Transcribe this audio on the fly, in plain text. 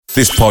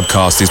This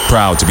podcast is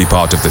proud to be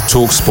part of the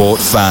TalkSport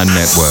Fan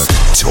Network.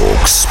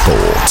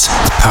 TalkSport.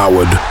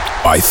 Powered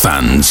by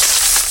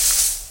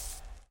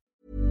fans.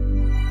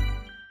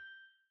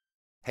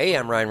 Hey,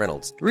 I'm Ryan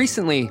Reynolds.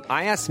 Recently,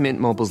 I asked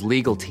Mint Mobile's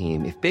legal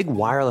team if big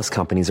wireless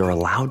companies are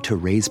allowed to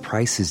raise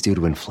prices due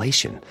to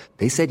inflation.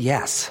 They said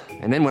yes.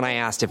 And then when I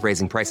asked if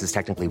raising prices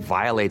technically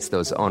violates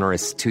those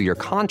onerous two-year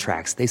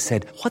contracts, they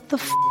said, "What the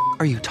f***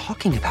 are you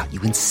talking about,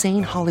 you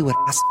insane Hollywood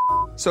ass?"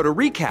 So to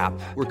recap,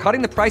 we're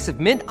cutting the price of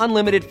Mint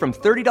Unlimited from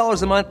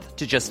 $30 a month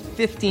to just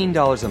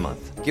 $15 a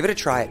month. Give it a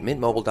try at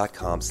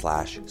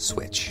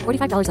mintmobile.com/switch.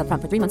 $45 up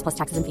front for 3 months plus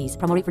taxes and fees.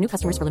 Promo rate for new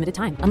customers for limited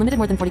time. Unlimited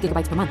more than 40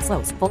 gigabytes per month.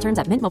 Slows full terms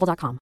at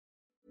mintmobile.com.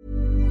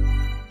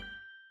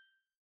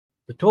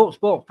 The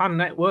TalkSport Fan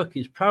Network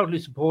is proudly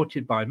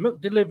supported by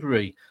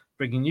McDelivery,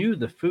 bringing you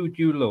the food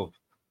you love.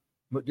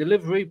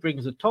 McDelivery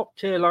brings a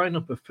top-tier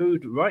lineup of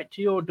food right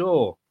to your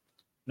door.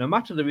 No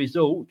matter the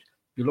result,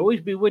 you'll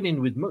always be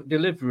winning with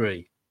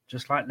McDelivery,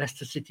 just like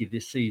Leicester City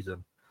this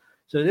season.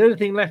 So the only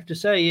thing left to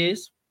say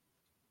is,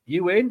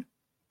 you win?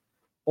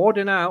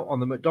 Order now on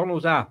the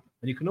McDonald's app,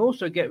 and you can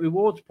also get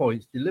rewards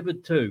points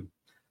delivered too.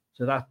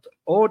 So that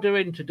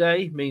ordering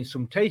today means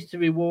some tasty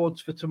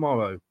rewards for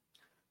tomorrow.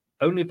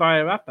 Only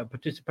via app at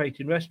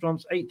participating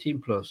restaurants,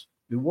 18+.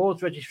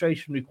 Rewards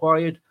registration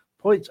required.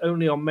 Points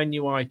only on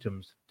menu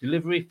items.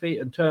 Delivery fee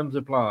and terms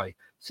apply.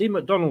 See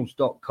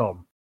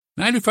mcdonalds.com.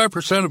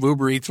 95% of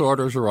Uber Eats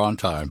orders are on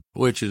time,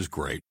 which is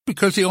great,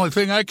 because the only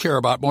thing I care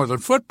about more than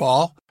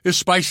football is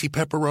spicy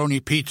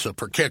pepperoni pizza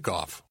for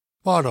kickoff.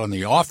 But on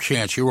the off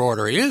chance your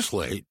order is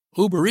late,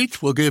 Uber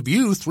Eats will give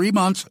you 3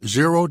 months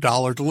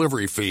 $0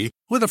 delivery fee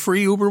with a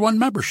free Uber One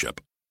membership.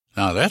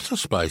 Now that's a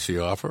spicy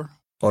offer.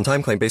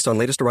 On-time claim based on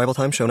latest arrival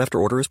time shown after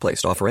order is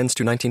placed. Offer ends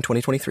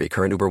 2/19/2023.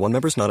 Current Uber One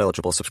members not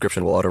eligible.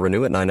 Subscription will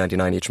auto-renew at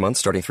 $9.99 each month,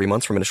 starting 3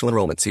 months from initial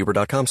enrollment. See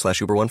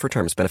uber.com/Uber One for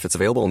terms. Benefits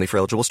available only for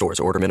eligible stores.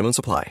 Order minimums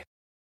apply.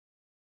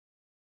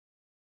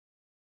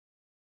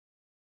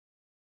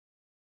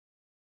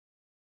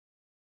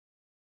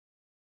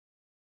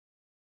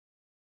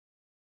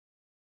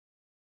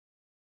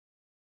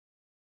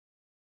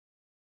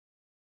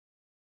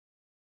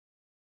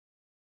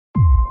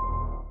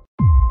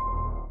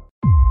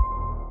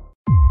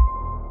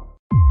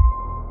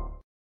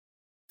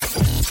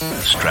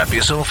 Strap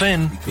yourself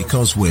in,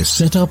 because we're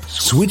set up,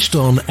 switched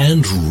on,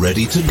 and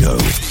ready to go.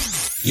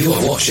 You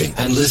are watching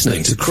and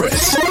listening to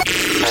Chris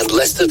and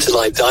Leicester Till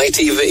I Die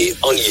TV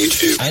on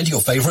YouTube and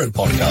your favourite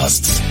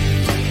podcasts.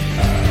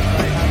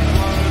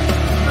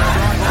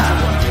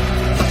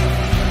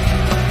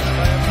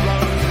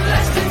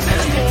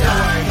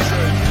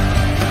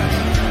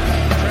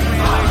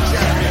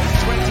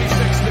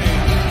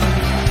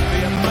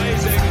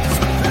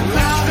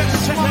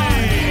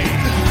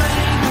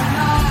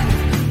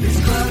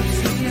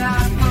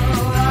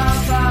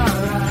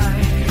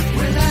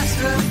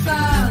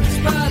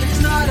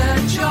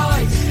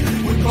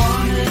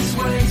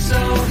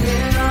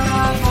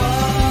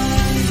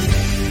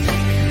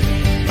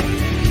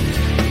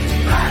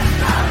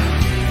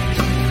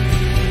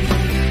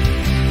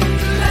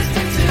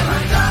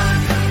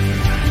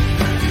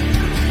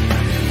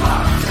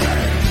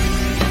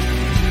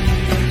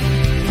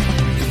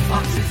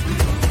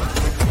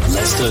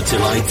 Leicester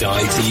Till I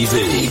Die TV,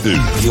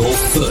 your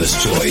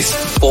first choice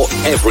for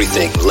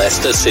everything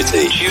Leicester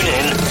City. Tune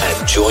in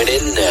and join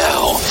in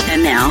now.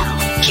 And now,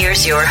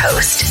 here's your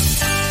host.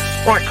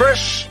 Right,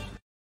 Chris.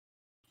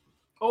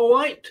 All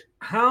right.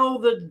 How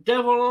the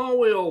devil are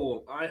we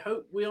all? I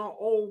hope we are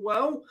all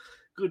well.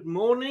 Good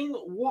morning.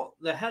 What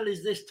the hell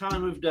is this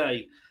time of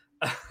day?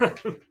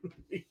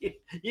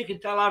 You can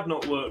tell I've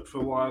not worked for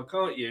a while,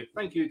 can't you?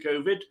 Thank you,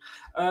 COVID.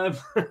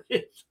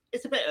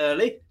 It's a bit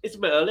early.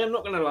 I'm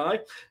not going to lie.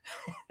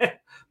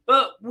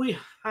 But we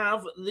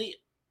have the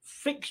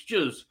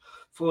fixtures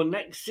for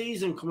next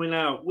season coming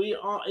out. We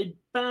are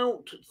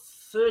about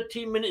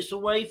 30 minutes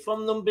away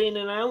from them being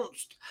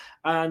announced.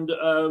 And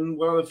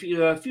well, a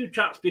few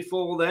chats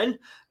before then.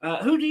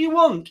 Who do you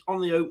want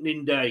on the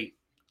opening day?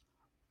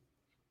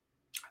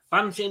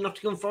 Fancy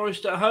Nottingham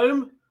Forest at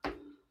home?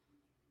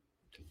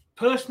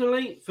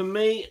 Personally, for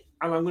me,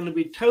 and I'm going to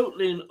be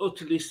totally and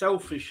utterly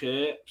selfish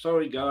here,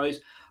 sorry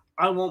guys,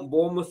 I want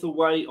Bournemouth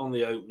away on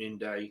the opening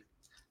day.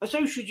 And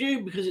so should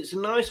you, because it's a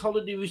nice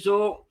holiday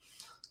resort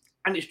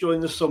and it's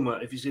during the summer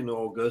if it's in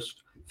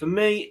August. For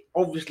me,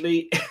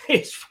 obviously,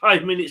 it's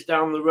 5 minutes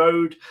down the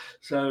road,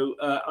 so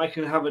I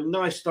can have a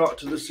nice start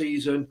to the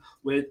season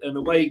with an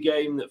away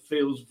game that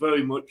feels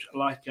very much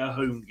like a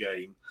home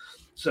game.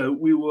 So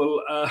we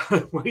will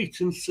wait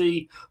and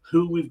see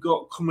who we've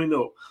got coming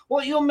up.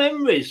 What are your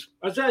memories?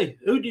 I say,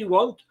 who do you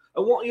want?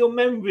 And what are your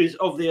memories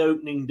of the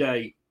opening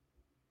day?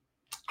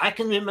 I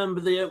can remember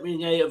the opening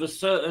day of a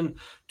certain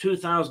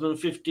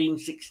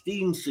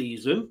 2015-16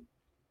 season.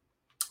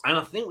 And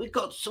I think we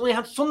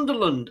had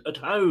Sunderland at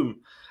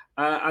home.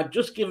 I'd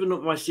just given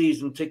up my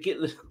season ticket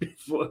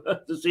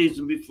the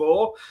season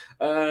before.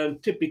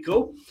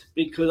 Typical,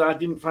 because I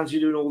didn't fancy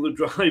doing all the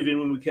driving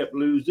when we kept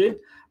losing.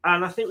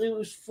 And I think it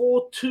was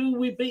 4-2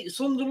 we beat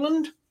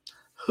Sunderland.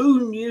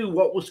 Who knew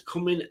what was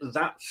coming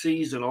that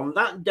season? On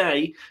that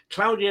day,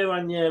 Claudio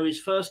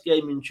Ranieri's first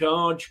game in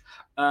charge,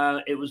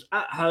 it was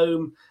at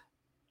home.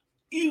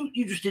 You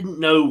just didn't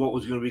know what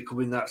was going to be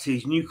coming that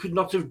season. You could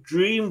not have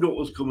dreamed what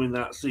was coming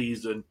that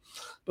season.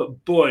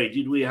 But boy,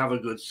 did we have a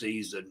good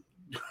season.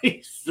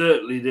 We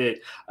certainly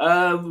did.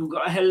 We've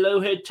got a hello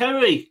here,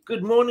 Terry.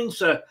 Good morning,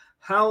 sir.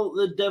 How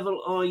the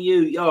devil are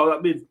you?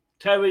 Oh,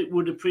 Terry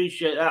would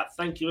appreciate that.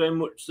 Thank you very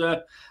much,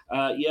 sir.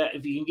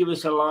 If you can give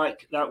us a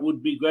like, that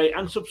would be great.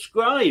 And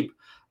subscribe,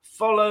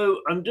 follow,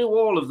 and do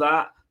all of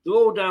that. They're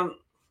all down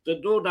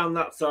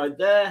that side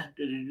there.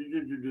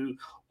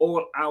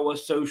 All our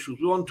socials.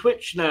 We're on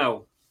Twitch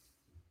now,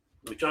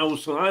 which I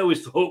always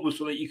thought was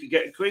something you could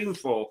get a cream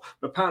for.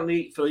 But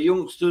apparently, for the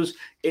youngsters,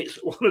 it's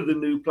one of the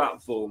new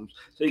platforms.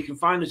 So you can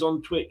find us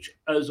on Twitch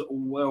as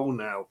well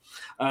now.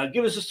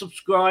 Give us a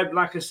subscribe.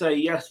 Like I say,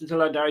 yes,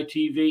 Until I Die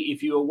TV.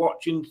 If you are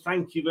watching,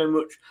 thank you very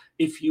much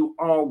if you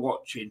are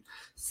watching.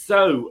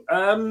 So,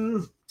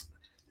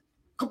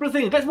 couple of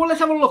things. Let's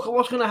have a look at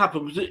what's going to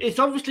happen. It's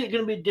obviously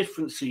going to be a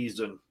different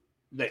season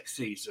next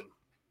season.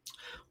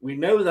 We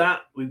know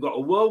that. We've got a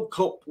World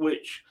Cup,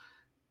 which,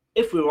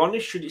 if we're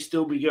honest, should it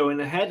still be going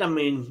ahead? I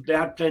mean, they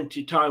had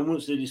plenty of time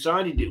once they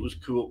decided it was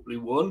corruptly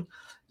won.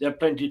 They had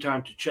plenty of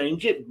time to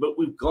change it, but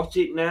we've got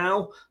it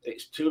now.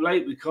 It's too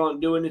late. We can't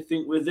do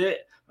anything with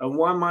it. And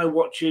why am I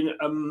watching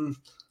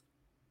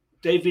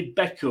David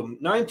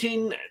Beckham?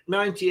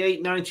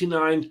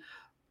 1998-99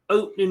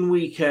 opening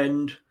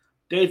weekend,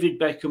 David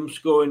Beckham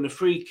scoring a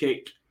free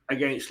kick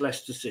against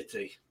Leicester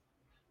City.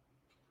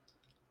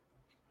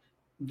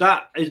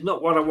 That is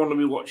not what I want to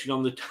be watching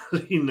on the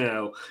telly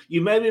now. You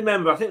may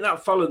remember, I think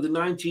that followed the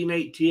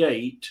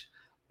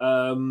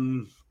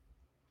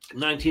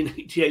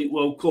 1988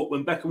 World Cup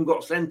when Beckham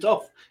got sent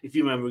off, if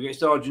you remember,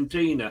 against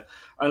Argentina.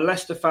 And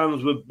Leicester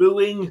fans were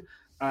booing,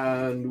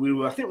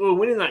 and I think we were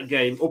winning that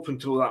game up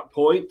until that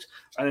point.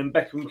 And then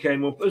Beckham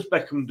came up, as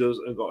Beckham does,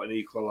 and got an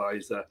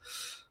equaliser.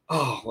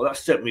 Oh, well, that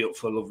set me up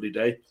for a lovely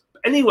day.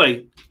 But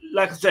anyway,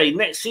 like I say,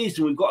 next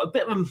season we've got a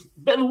bit of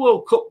a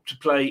World Cup to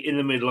play in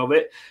the middle of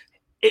it.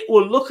 It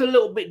will look a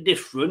little bit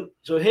different.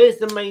 So here's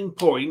the main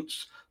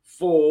points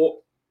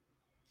for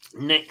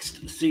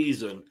next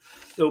season.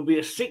 There'll be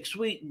a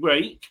 6-week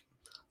break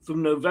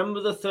from November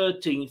the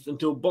 13th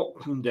until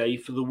Boxing Day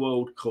for the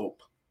World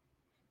Cup.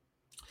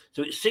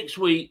 So it's 6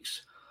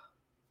 weeks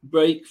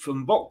break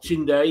from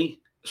Boxing Day,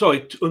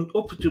 up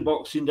to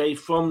Boxing Day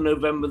from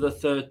November the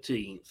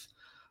 13th.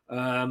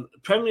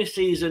 Premier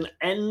season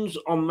ends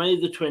on May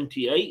the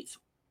 28th,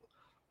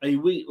 a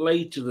week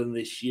later than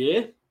this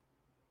year.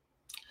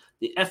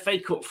 The FA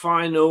Cup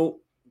final,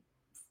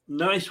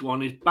 nice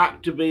one, is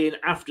back to being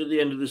after the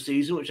end of the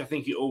season, which I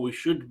think it always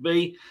should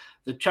be.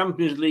 The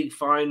Champions League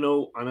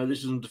final, I know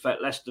this doesn't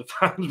affect Leicester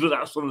fans, but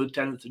that's on the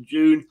 10th of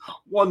June.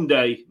 One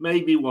day,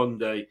 maybe one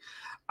day.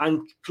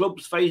 And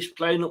clubs face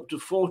playing up to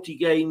 40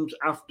 games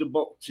after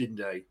Boxing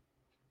Day.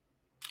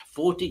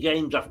 40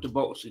 games after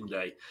Boxing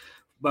Day.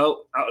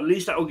 Well, at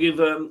least that will give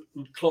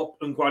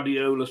Klopp and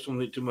Guardiola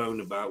something to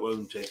moan about,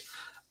 won't it?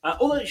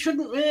 Although it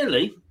shouldn't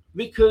really,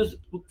 because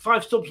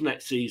 5 subs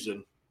next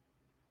season.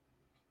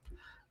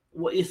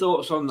 What are your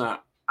thoughts on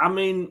that? I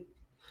mean,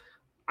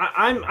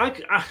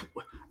 I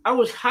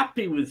was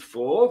happy with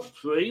 4,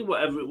 3,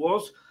 whatever it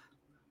was.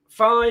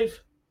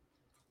 5.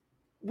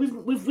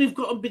 We've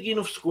got a big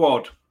enough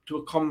squad to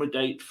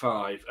accommodate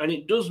 5, and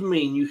it does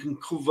mean you can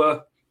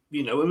cover.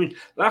 You know, I mean,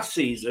 last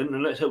season,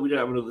 and let's hope we don't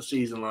have another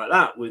season like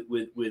that with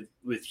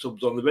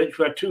subs on the bench.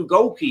 We had 2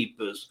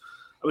 goalkeepers.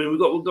 I mean, we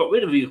got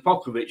rid of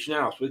Jupokovic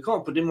now, so we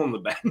can't put him on the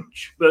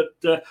bench. But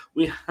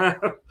we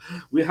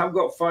have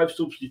got 5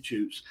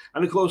 substitutes,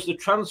 and of course, the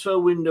transfer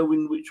window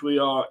in which we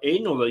are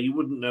in, although you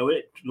wouldn't know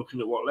it, looking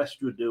at what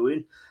Leicester are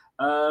doing,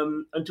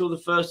 until the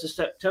 1st of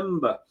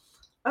September.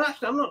 And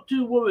actually, I'm not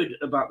too worried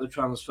about the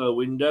transfer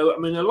window. I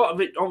mean, a lot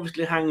of it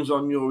obviously hangs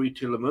on Youri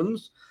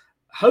Tielemans.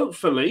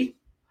 Hopefully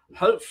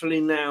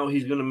now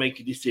he's going to make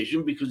a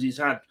decision because he's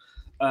had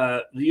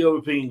the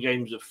European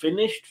games are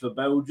finished for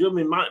Belgium.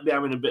 He might be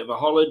having a bit of a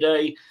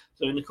holiday.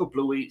 So in a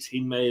couple of weeks,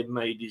 he may have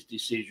made his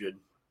decision.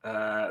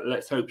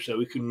 Let's hope so.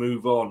 We can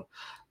move on.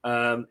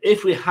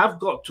 If we have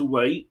got to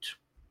wait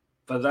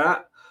for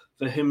that,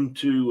 for him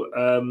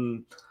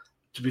to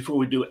before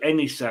we do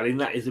any selling,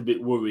 that is a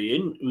bit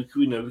worrying. We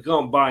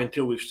can't buy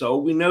until we've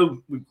sold. We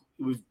know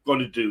we've got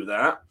to do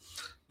that.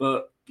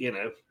 But, you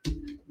know,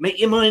 make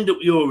your mind up,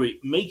 Youri.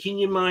 Making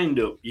your mind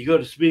up. You got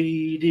to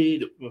speed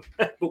it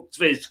up. Books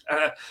fizz.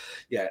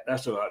 Yeah,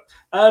 that's all right.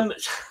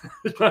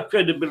 My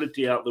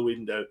credibility out the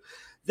window.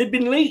 They've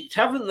been leaked,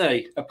 haven't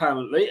they?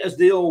 Apparently, as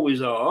they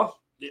always are.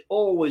 They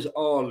always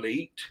are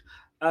leaked.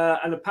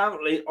 And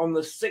apparently, on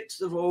the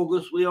 6th of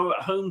August, we are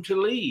at home to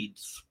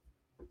Leeds.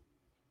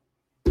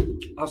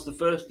 That's the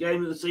first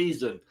game of the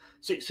season.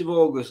 6th of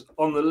August.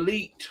 On the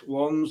leaked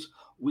ones,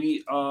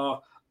 we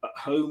are at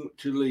home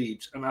to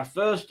Leeds. And our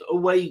first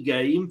away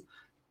game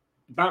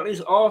apparently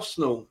is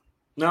Arsenal.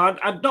 Now,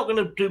 I'm not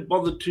going to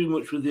bother too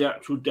much with the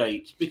actual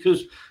dates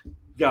because,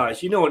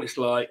 guys, you know what it's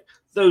like.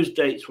 Those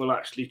dates will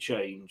actually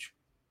change.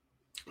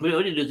 But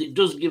what it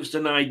does give us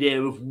an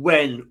idea of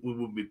when we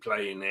will be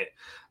playing it.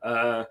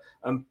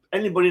 And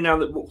anybody now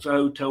that books a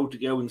hotel to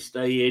go and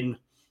stay in,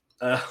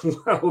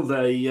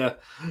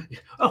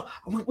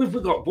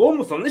 we've got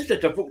Bournemouth on this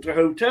list. I've booked a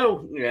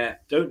hotel. Yeah,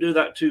 don't do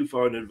that too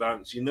far in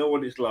advance. You know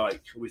what it's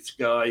like with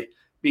Sky,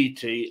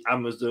 BT,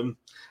 Amazon.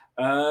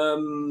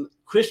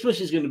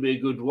 Christmas is going to be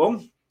a good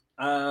one.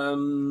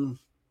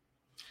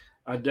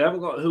 I haven't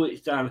got who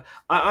it's down.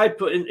 I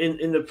put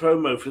in the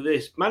promo for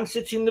this. Man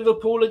City and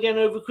Liverpool again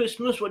over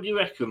Christmas. What do you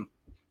reckon?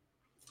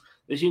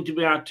 They seem to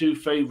be our two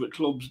favourite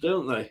clubs,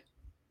 don't they?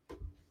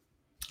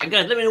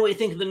 Again, let me know what you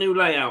think of the new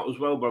layout as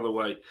well, by the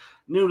way.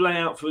 New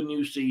layout for a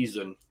new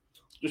season.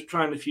 Just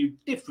trying a few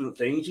different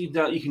things. You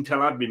can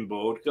tell I've been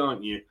bored,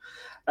 can't you?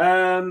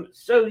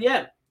 So,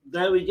 yeah,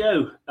 there we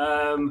go.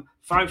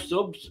 5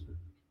 subs.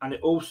 And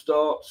it all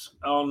starts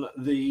on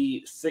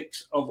the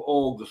 6th of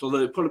August, although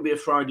it'll probably be a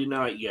Friday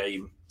night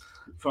game.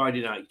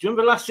 Friday night. Do you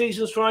remember last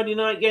season's Friday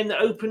night game that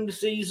opened the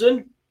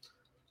season?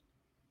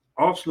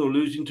 Arsenal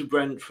losing to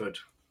Brentford.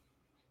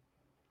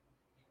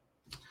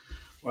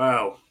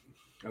 Wow,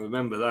 I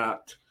remember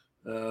that.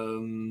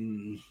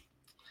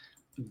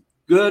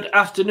 Good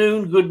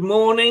afternoon, good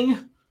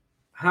morning.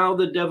 How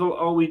the devil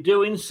are we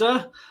doing,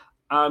 sir?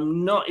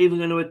 I'm not even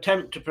going to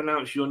attempt to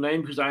pronounce your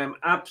name because I am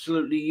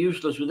absolutely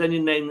useless with any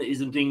name that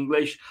isn't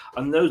English.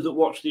 And those that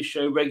watch this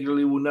show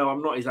regularly will know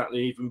I'm not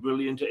exactly even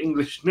brilliant at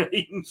English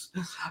names.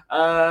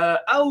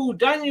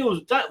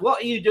 Daniel,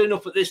 what are you doing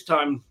up at this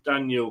time,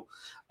 Daniel?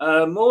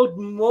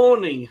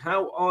 Morning,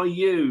 how are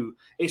you?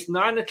 It's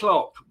 9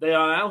 o'clock. They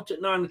are out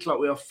at 9 o'clock.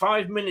 We are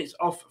 5 minutes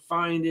off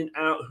finding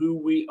out who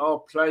we are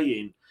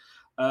playing.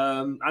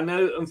 I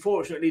know,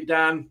 unfortunately,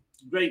 Dan,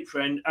 great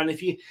friend. And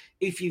if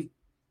you've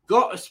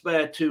got a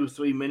spare 2 or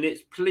 3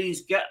 minutes,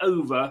 please get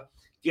over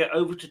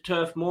to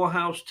Turf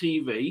Moorhouse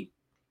TV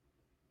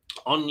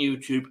on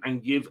YouTube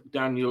and give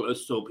Daniel a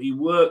sub. He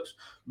works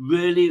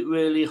really,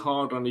 really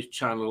hard on his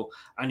channel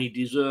and he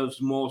deserves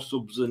more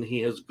subs than he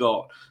has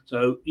got.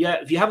 So,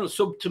 yeah, if you haven't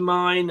subbed to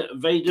mine,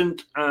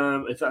 Vadant,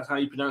 if that's how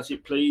you pronounce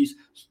it, please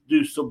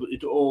do sub.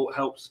 It all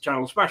helps the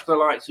channel. Smash the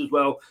likes as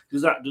well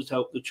because that does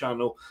help the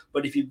channel.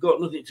 But if you've got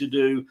nothing to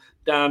do,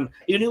 Dan,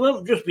 he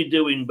won't just be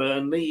doing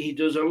Burnley. He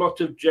does a lot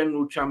of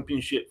general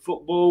championship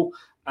football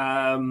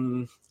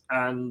and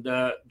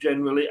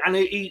generally, and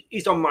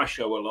he's on my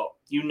show a lot.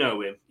 You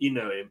know him.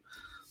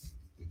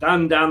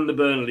 Dan the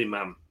Burnley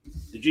man,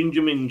 the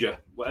Ginger Minja,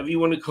 whatever you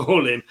want to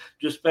call him.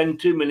 Just spend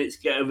 2 minutes,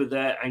 get over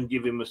there and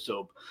give him a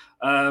sub.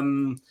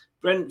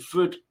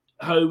 Brentford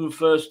home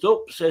first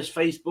up, says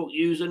Facebook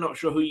user. Not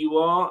sure who you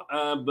are,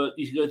 but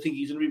you're going to think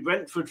he's going to be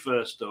Brentford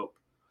first up.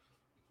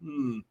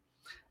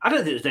 I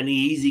don't think there's any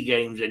easy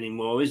games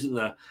anymore, isn't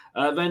there?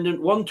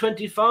 Vendant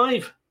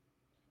 125.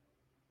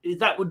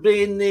 That would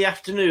be in the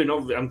afternoon.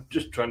 I'm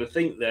just trying to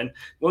think then.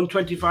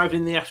 1:25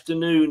 in the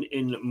afternoon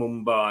in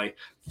Mumbai.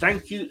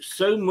 Thank you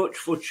so much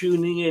for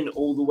tuning in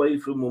all the way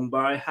from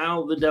Mumbai.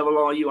 How the devil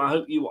are you? I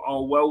hope you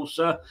are well,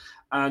 sir,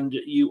 and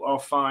you are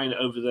fine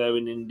over there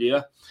in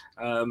India.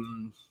 How's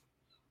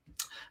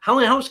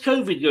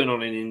COVID going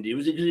on in India?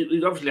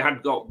 It obviously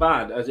had got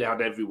bad, as it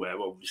had everywhere,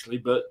 obviously,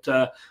 but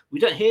we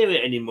don't hear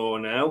it anymore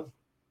now.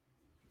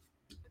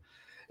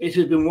 It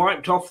has been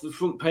wiped off the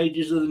front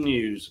pages of the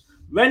news.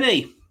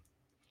 Rennie.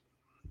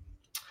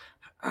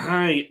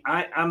 Hi,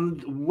 I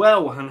am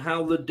well, and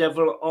how the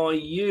devil are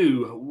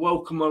you?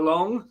 Welcome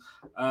along.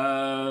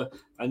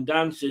 And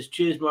Dan says,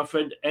 cheers, my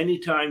friend.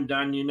 Anytime,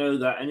 Dan, you know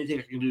that. Anything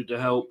I can do to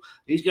help.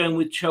 He's going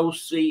with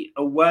Chelsea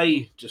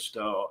away to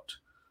start.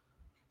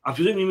 I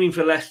presume you mean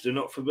for Leicester,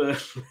 not for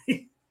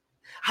Burnley.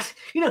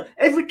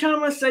 Every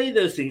time I say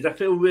those things, I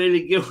feel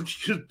really guilty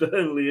because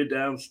Burnley are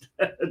down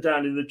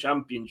in the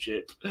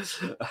Championship.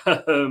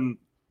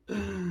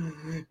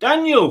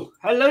 Daniel,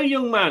 hello,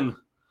 young man.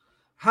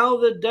 How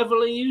the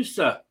devil are you,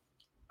 sir?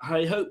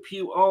 I hope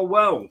you are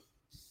well.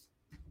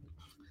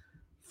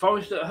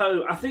 Forest at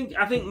home. I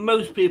think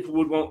most people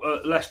would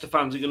want Leicester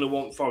fans are going to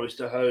want Forest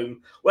at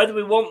home, whether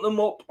we want them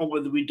up or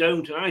whether we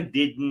don't. And I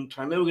didn't.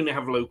 I know we're going to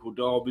have local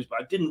derbies,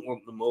 but I didn't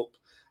want them up.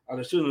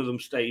 And as soon as them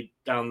stayed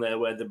down there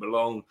where they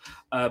belong.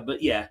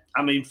 But yeah,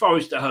 I mean,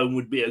 Forest at home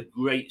would be a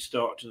great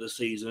start to the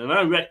season. And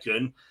I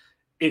reckon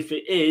if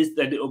it is,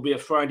 then it'll be a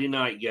Friday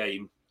night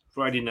game.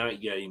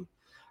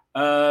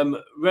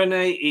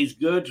 Renee is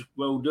good.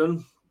 Well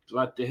done.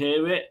 Glad to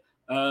hear it.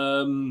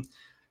 Dan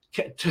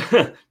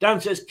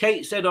says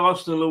Kate said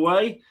Arsenal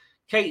away.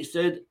 Kate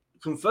said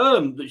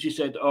confirmed that she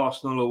said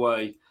Arsenal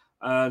away.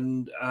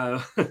 And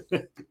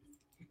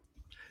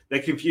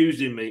they're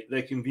confusing me.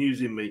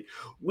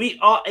 We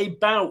are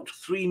about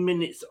 3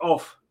 minutes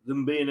off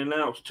them being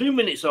announced. 2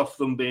 minutes off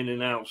them being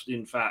announced,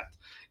 in fact.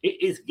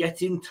 It is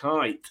getting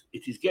tight.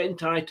 It is getting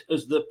tight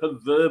as the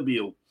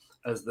proverbial,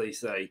 as they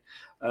say.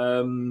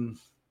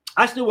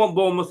 I still want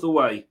Bournemouth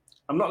away.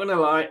 I'm not going to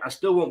lie. I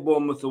still want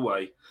Bournemouth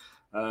away.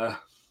 I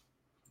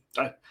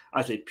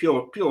say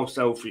pure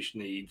selfish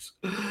needs.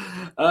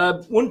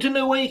 Want to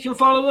know where you can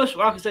follow us?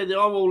 Like I say, they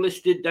are all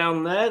listed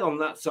down there on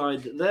that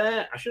side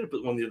there. I should have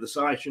put them on the other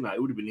side, shouldn't I?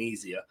 It would have been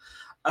easier.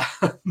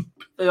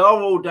 They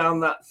are all down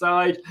that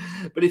side.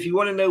 But if you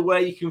want to know where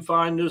you can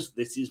find us,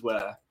 this is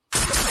where.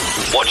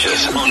 Watch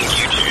us on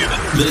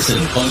YouTube. Listen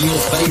on your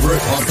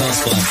favourite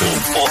podcast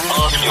platform. Or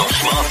ask your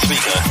smart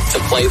speaker to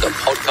play the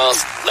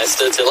podcast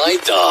Leicester Till I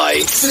Die.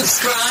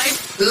 Subscribe,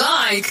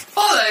 like,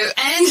 follow,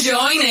 and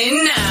join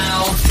in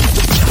now.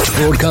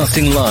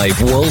 Broadcasting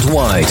live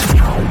worldwide.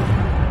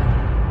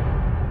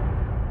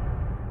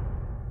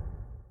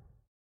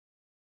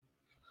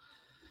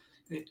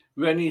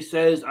 Rennie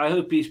says, I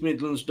hope East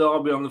Midlands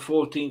Derby on the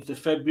 14th of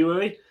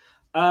February.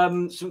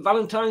 St.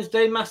 Valentine's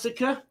Day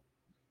Massacre.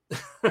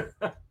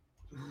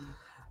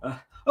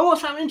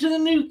 What's happening to the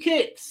new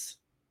kits?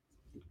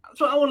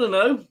 That's what I want to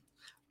know.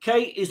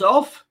 Kate is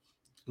off.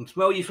 I can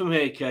smell you from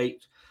here,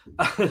 Kate.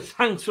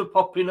 Thanks for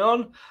popping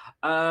on.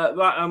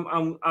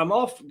 Right, I'm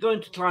off.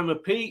 Going to climb a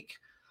peak.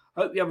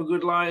 Hope you have a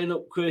good line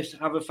up, Chris.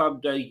 Have a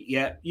fab day.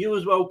 Yeah, you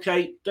as well,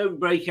 Kate. Don't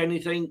break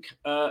anything.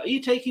 Are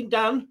you taking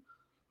Dan?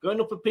 Going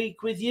up a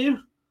peak with you?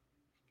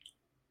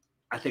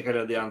 I think I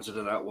know the answer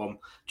to that one.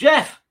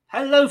 Jeff,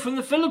 hello from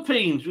the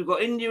Philippines. We've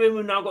got India in.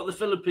 We've now got the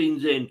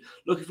Philippines in.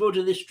 Looking forward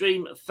to this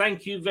stream.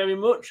 Thank you very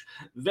much.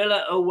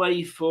 Villa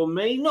away for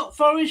me. Not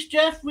Forest,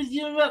 Jeff, with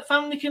your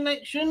family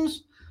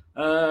connections.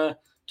 Turf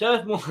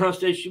Morehouse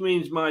says she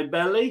means my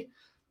belly.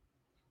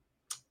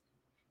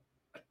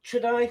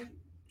 Should I?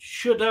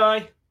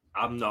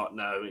 I'm not.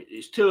 No,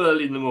 it's too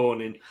early in the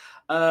morning.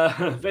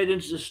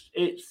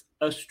 It's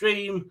a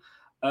stream.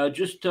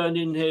 Just turned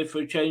in here for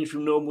a change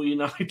from normal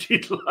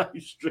United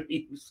live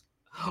streams.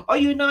 Are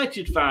you a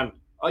United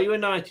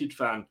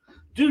fan?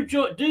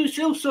 Do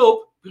still sub,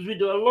 because we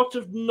do a lot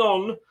of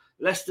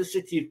non-Leicester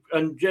City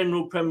and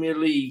general Premier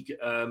League.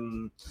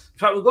 In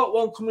fact, we've got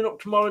one coming up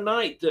tomorrow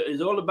night that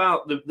is all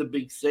about the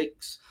Big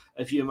Six,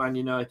 if you're a Man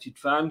United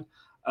fan.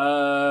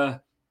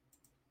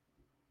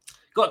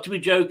 Got to be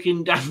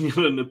joking,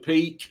 Daniel and the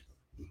peak.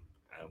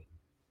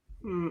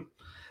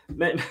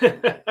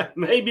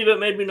 Maybe, but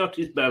maybe not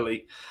his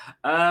belly.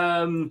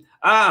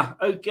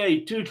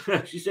 Okay.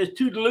 She says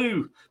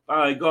toodaloo.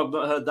 By God,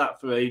 not heard that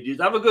for ages.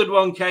 Have a good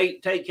one,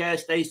 Kate. Take care.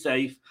 Stay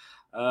safe.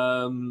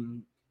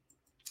 Man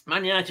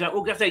United.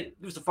 We'll give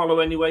us a follow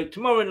anyway.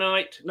 Tomorrow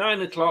night,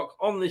 9:00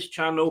 on this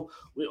channel,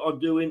 we are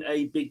doing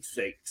a Big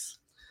Six.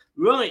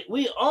 Right,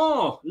 we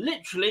are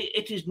literally.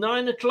 It is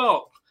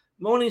 9:00.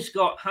 Morning,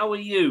 Scott. How are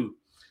you?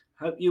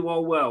 Hope you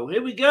are well.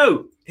 Here we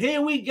go.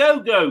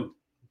 Go.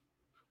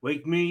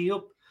 Wake me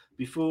up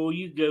before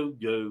you go.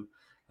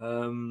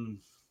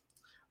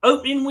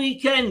 Opening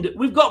weekend.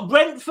 We've got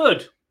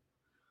Brentford.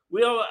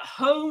 We are at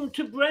home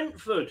to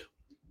Brentford.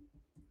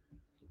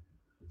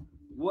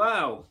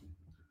 Wow.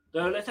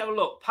 So let's have a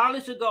look.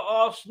 Palace have got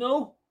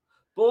Arsenal.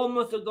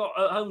 Bournemouth have got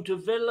at home to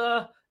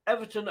Villa.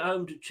 Everton at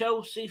home to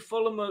Chelsea.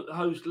 Fulham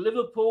host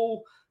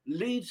Liverpool.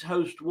 Leeds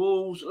host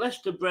Wolves.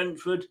 Leicester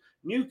Brentford.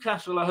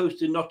 Newcastle are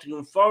hosting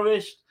Nottingham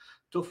Forest.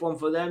 Tough one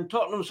for them.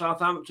 Tottenham,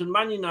 Southampton,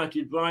 Man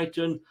United,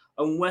 Brighton,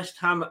 and West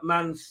Ham,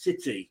 Man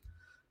City.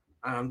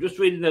 And I'm just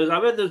reading those. I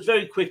read those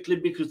very quickly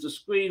because the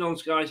screen on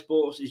Sky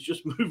Sports is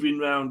just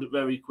moving around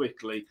very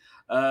quickly.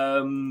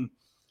 Pack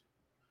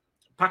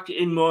it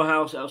in,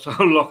 Morehouse, else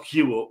I'll lock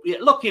you up. Yeah,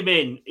 lock him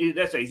in.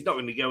 Let's say he's not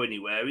going to go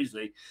anywhere, is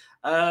he?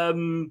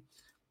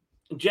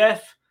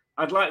 Jeff,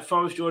 I'd like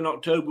Forest in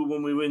October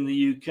when we win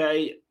the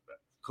UK.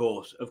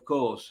 Of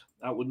course.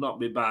 That would not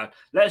be bad.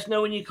 Let us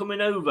know when you're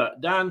coming over.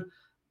 Dan,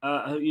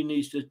 I hope you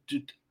need to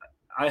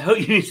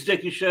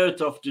take your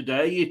shirt off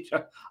today.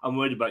 I'm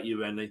worried about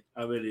you, Rennie.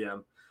 I really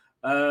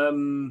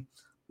am.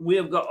 We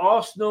have got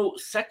Arsenal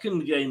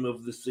second game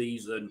of the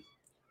season.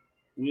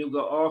 I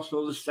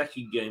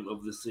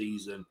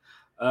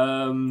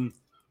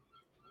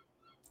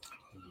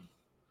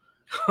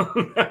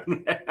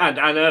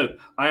know.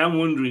 I am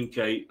wondering,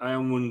 Kate.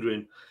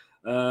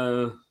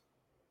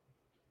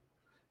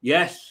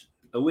 Yes.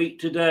 A week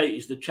today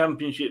is the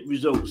championship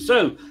results.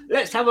 So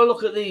let's have a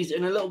look at these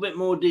in a little bit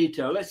more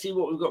detail. Let's see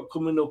what we've got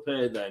coming up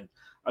here then.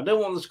 I don't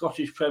want the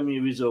Scottish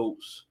Premier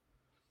results.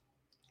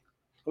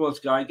 Come on,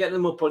 Sky, get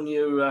them up on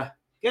your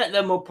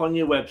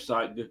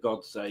website, for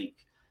God's sake.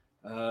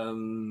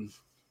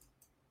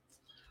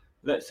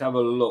 Let's have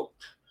a look.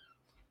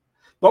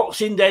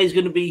 Boxing Day is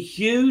going to be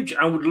huge.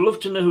 I would love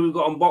to know who we've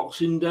got on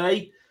Boxing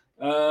Day,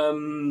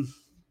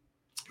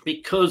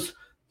 because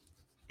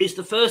it's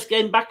the first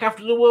game back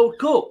after the World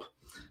Cup.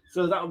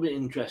 So that'll be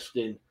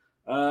interesting.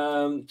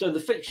 So the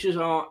fixtures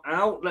are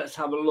out. Let's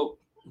have a look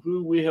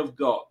who we have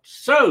got.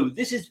 So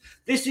this is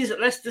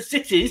Leicester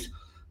City's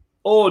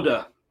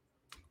order.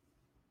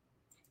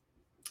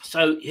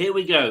 So here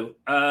we go.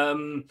 I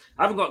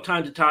haven't got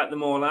time to type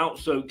them all out,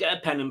 so get a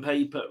pen and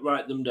paper,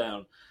 write them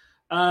down.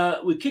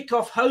 We kick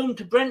off home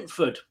to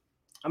Brentford.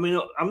 I mean,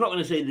 I'm not going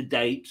to say the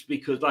dates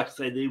because, like I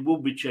say, they will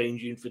be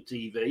changing for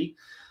TV.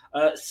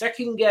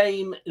 Second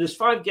game, there's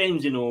 5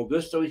 games in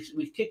August, so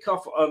we kick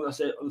off on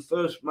the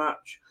first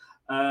match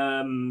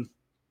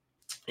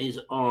is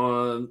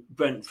on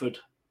Brentford.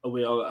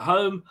 We are at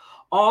home.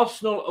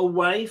 Arsenal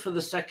away for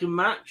the second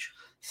match.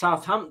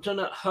 Southampton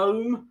at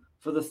home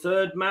for the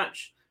third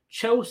match.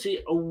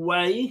 Chelsea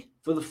away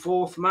for the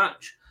fourth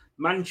match.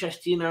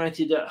 Manchester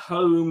United at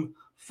home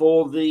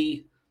for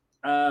the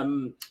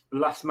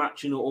last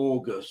match in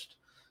August.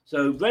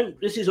 So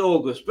this is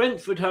August.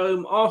 Brentford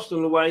home,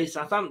 Arsenal away,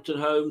 Southampton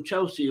home,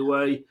 Chelsea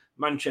away,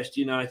 Manchester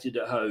United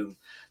at home.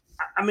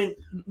 I mean,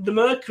 the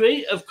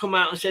Mercury have come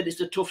out and said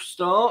it's a tough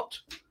start.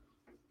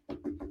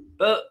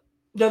 But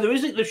no, there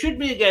isn't. There should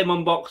be a game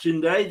on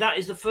Boxing Day. That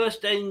is the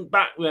first day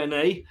back,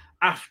 Renee,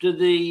 after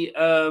the...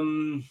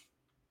 well,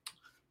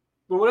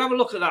 we'll have a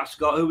look at that,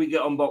 Scott, who we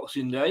get on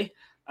Boxing Day.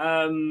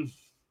 But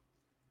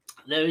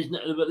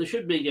there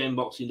should be a game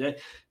Boxing Day.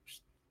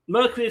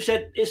 Mercury have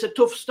said it's a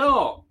tough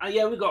start.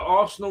 Yeah, we've got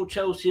Arsenal,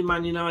 Chelsea, and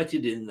Man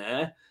United in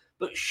there.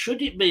 But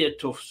should it be a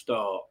tough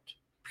start?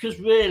 Because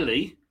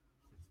really,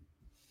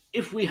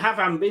 if we have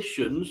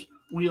ambitions,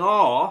 we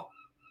are,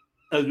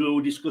 as we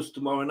will discuss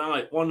tomorrow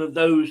night, one of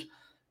those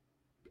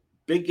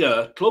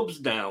bigger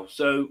clubs now.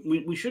 So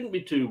we shouldn't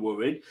be too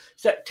worried.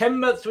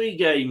 September, 3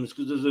 games,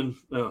 because there's an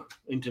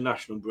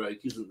international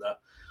break, isn't there?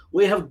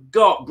 We have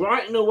got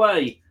Brighton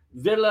away,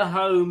 Villa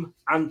home,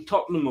 and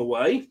Tottenham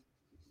away.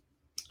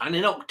 And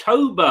in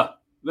October,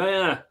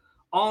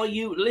 are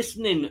you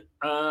listening?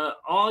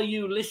 Are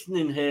you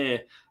listening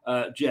here,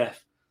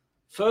 Jeff?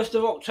 1st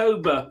of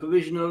October,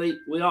 provisionally,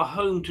 we are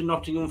home to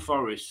Nottingham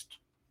Forest.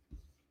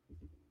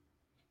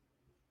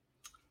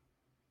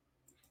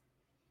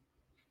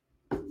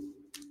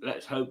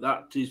 Let's hope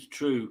that is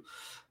true.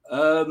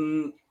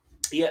 Home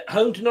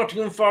to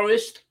Nottingham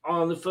Forest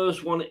on the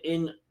first one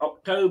in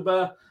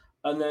October.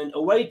 And then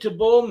away to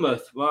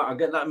Bournemouth. Right, I'll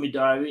get that in my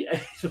diary.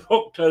 8th of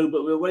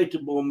October, we're away to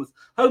Bournemouth.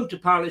 Home to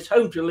Palace,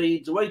 home to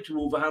Leeds, away to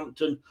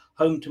Wolverhampton,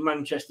 home to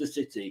Manchester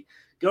City.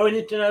 Going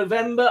into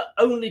November,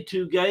 only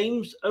 2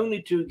 games.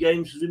 Only 2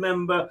 games.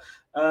 Remember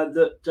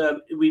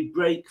that we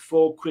break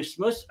for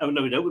Christmas. Oh,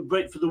 no, we don't. We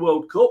break for the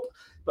World Cup.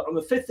 But on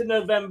the 5th of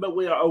November,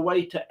 we are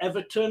away to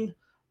Everton.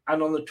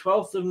 And on the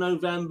 12th of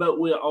November,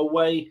 we are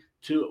away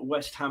to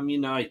West Ham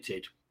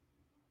United.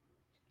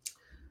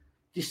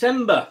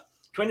 December.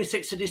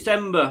 26th of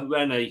December,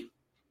 Rennie.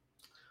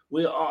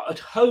 We are at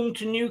home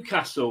to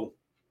Newcastle.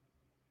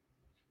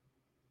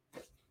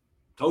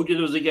 Told you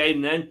there was a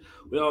game then.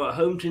 We are at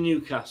home to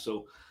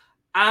Newcastle.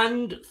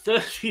 And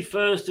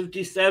 31st of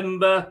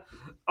December.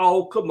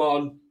 Oh, come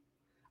on.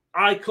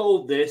 I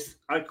called this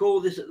at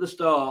the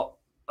start.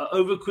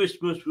 Over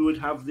Christmas, we would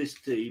have this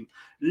team.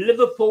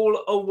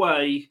 Liverpool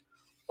away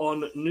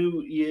on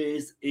New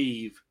Year's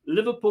Eve.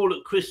 Liverpool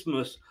at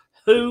Christmas.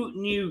 Who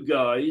knew,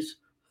 guys?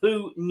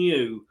 Who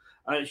knew?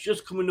 And it's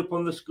just coming up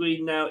on the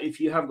screen now if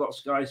you have got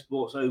Sky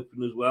Sports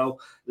open as well.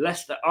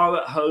 Leicester are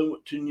at home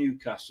to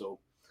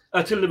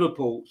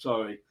Liverpool,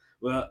 sorry.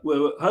 We're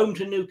at home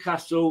to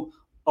Newcastle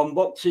on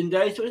Boxing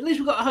Day. So at least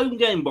we've got a home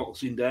game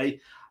Boxing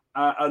Day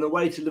and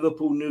away to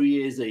Liverpool New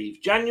Year's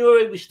Eve.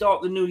 January, we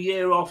start the new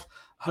year off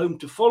home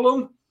to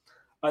Fulham.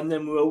 And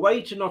then we're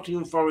away to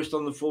Nottingham Forest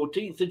on the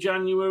 14th of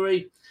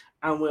January.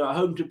 And we're at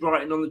home to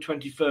Brighton on the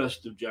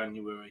 21st of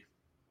January.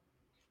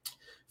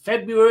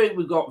 February,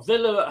 we've got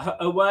Villa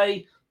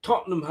away,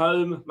 Tottenham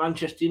home,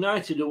 Manchester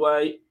United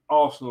away,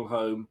 Arsenal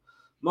home.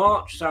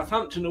 March,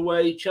 Southampton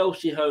away,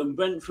 Chelsea home,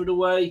 Brentford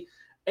away.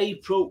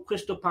 April,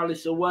 Crystal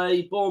Palace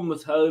away,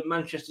 Bournemouth home,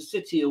 Manchester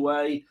City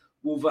away,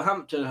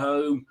 Wolverhampton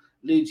home,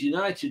 Leeds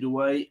United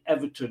away,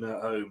 Everton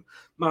at home.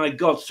 My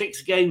God,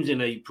 6 games in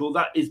April.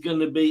 That is going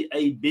to be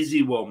a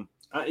busy one.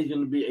 That is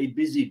going to be a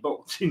busy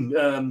boxing,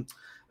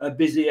 a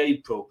busy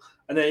April.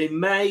 And then in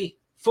May,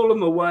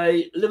 Fulham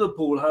away,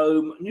 Liverpool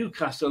home,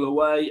 Newcastle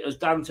away. As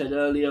Dan said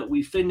earlier,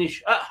 we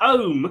finish at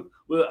home.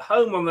 We're at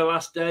home on the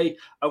last day,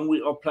 and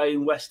we are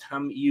playing West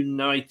Ham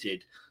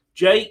United.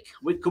 Jake,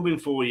 we're coming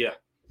for you.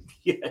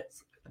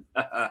 Yes.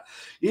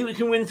 If we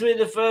can win 3 of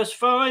the first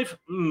 5.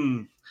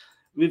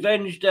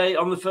 Revenge Day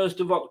on the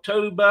 1st of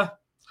October.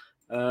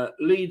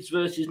 Leeds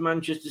versus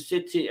Manchester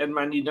City and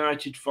Man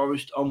United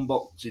Forest on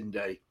Boxing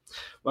Day.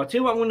 Well, I'll tell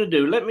you what I'm going to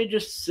do. Let me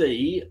just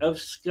see. Have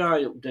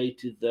Sky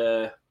updated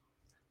their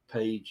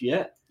page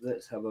yet?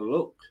 Let's have a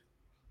look.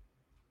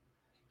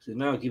 So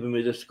now giving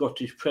me the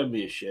Scottish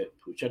Premiership,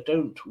 which I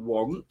don't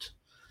want.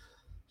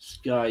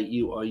 Sky,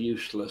 you are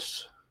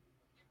useless.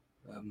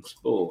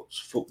 Sports,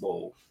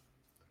 football.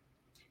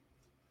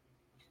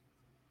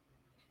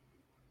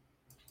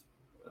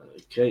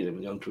 Okay, then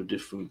we go on to a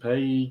different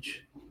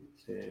page.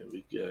 There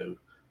we go.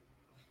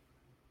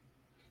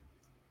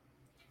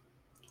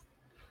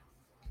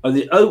 And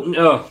the open.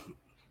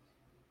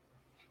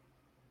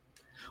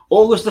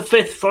 August the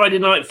 5th, Friday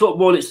Night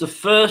Football. It's the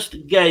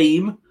first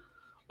game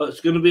that's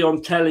going to be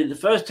on telly. The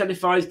first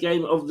televised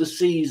game of the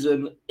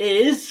season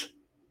is,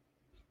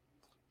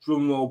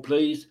 drum roll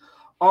please,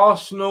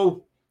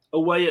 Arsenal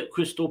away at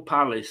Crystal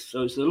Palace.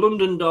 So it's the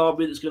London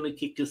derby that's going to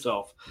kick us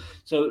off.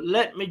 So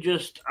let me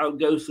I'll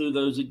go through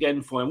those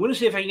again for you. I'm going to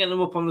see if I can get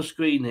them up on the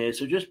screen here.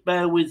 So just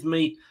bear with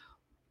me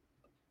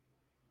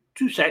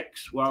 2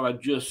 secs while I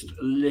just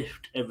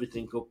lift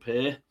everything up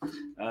here.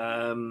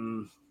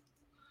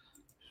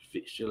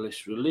 Fixture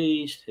list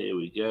released. Here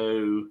we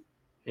go.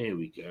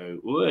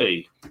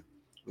 Way.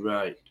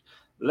 Right.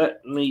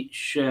 Let me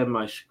share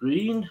my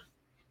screen.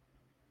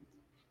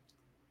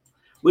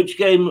 Which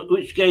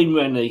game,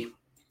 Rennie?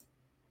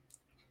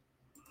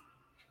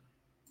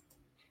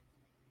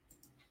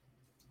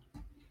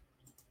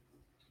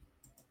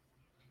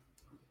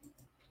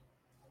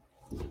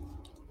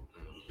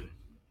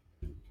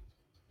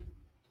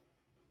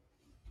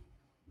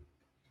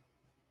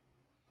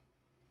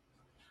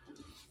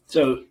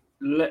 So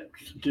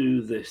let's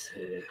do this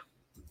here.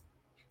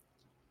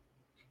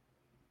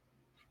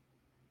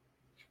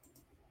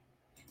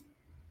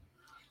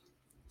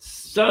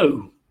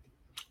 So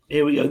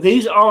here we go.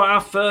 These are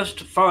our first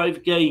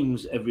 5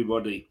 games,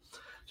 everybody.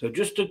 So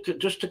just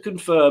to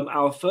confirm,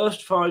 our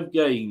first 5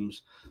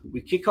 games, we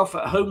kick off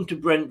at home to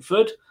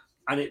Brentford,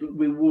 and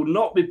we will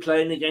not be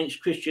playing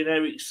against Christian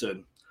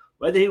Eriksen.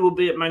 Whether he will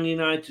be at Man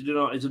United or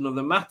not is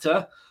another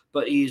matter,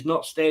 but he is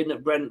not staying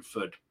at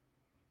Brentford.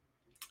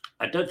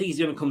 I don't think he's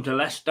going to come to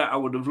Leicester. I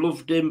would have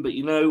loved him, but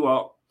you know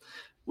what?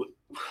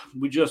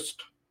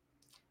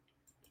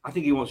 I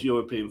think he wants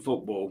European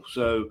football.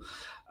 So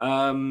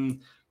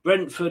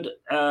Brentford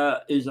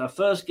is our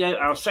first game.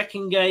 Our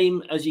second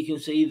game, as you can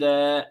see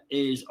there,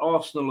 is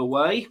Arsenal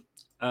away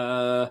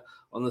on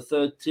the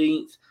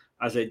 13th.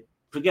 As I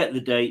forget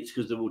the dates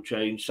because they will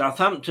change.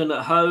 Southampton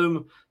at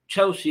home,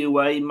 Chelsea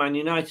away, Man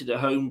United at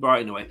home,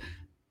 Brighton away.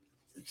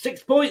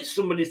 6 points,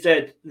 somebody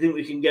said, I think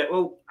we can get.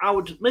 Well, I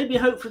would maybe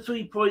hope for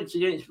 3 points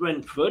against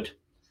Brentford,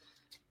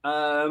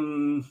 3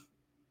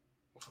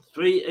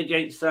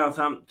 against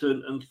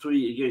Southampton, and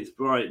 3 against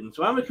Brighton.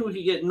 So I reckon we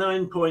could get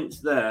 9 points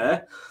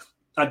there.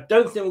 I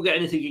don't think we'll get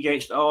anything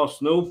against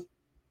Arsenal,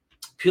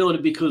 purely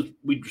because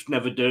we just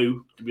never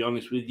do, to be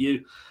honest with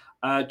you.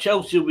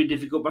 Chelsea will be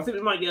difficult, but I think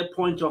we might get a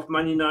point off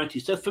Man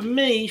United. So for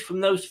me,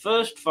 from those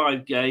first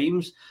 5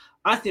 games,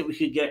 I think we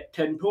could get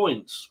 10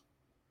 points.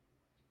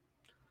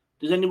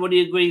 Does anybody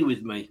agree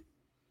with me?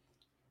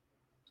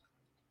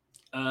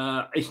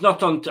 It's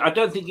not on. I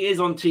don't think it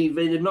is on TV.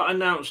 They've not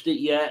announced it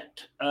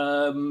yet.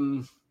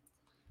 But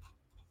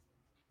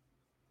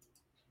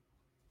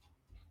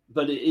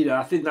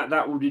I think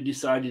that will be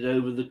decided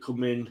over the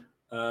coming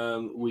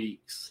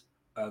weeks.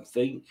 I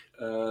think.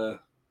 No,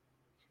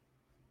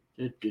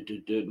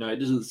 it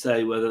doesn't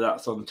say whether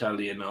that's on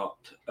telly or not.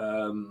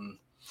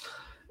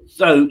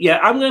 So yeah,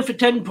 I'm going for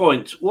 10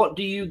 points. What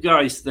do you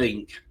guys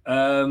think?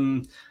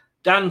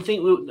 Dan,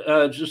 think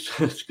we'll just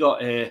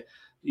Scott here.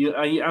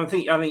 I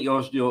think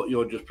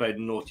you're just playing a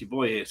naughty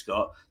boy here,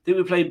 Scott. I think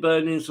we play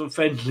Burnley and some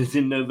friendlies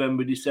in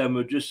November,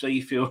 December, just so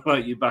you feel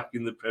like you're back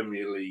in the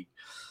Premier League.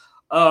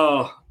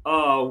 What?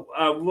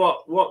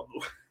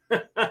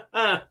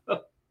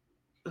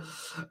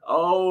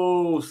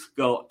 Oh,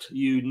 Scott,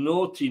 you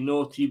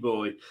naughty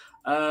boy.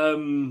 At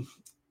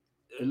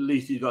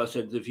least he's got a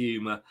sense of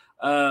humour.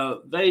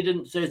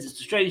 Vaden says it's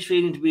a strange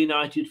feeling to be a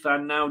United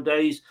fan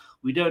nowadays.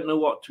 We don't know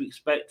what to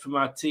expect from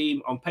our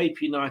team. On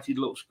paper, United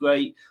looks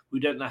great. We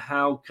don't know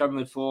how can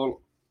they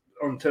fall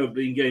on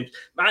terribly in games.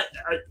 But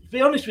to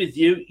be honest with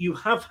you, you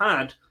have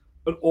had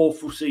an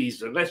awful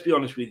season. Let's be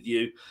honest with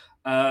you.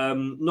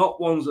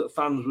 Not ones that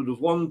fans would have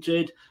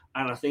wanted.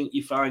 And I think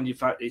you find, in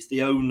fact, it's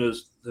the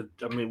owners.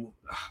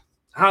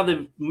 How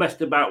they've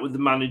messed about with the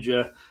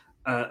manager,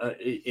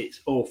 it's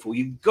awful.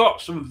 You've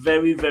got some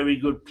very, very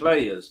good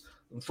players.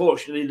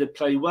 Unfortunately, they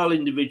play well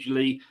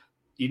individually.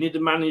 You need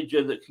a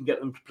manager that can get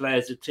them to play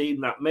as a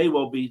team. That may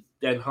well be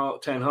Ten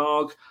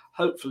Hag.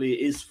 Hopefully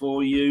it is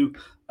for you.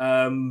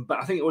 But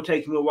I think it will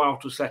take him a while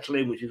to settle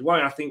in, which is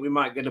why I think we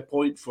might get a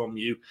point from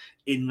you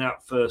in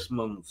that first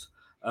month.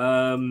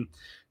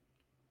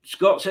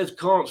 Scott says,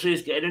 can't see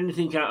us getting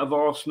anything out of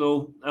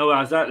Arsenal. Oh,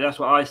 exactly. That's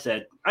what I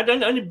said. I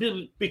don't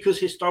only because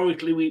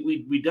historically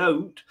we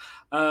don't.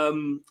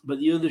 But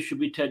the others should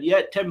be 10.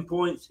 Yeah, 10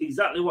 points.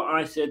 Exactly what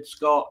I said,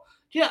 Scott.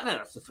 Yeah,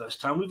 that's the first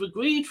time we've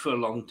agreed for a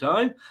long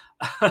time.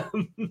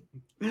 And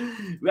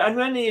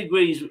when he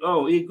agrees,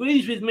 he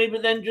agrees with me,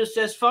 but then just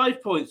says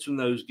 5 points from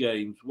those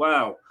games.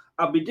 Wow.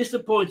 I'd be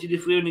disappointed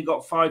if we only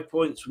got 5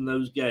 points from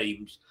those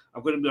games.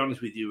 I'm going to be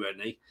honest with you,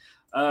 Rennie.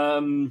 I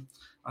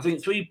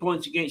think 3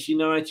 points against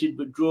United,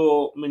 but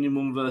draw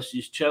minimum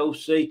versus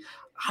Chelsea.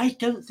 I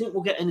don't think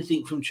we'll get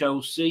anything from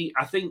Chelsea.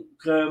 I think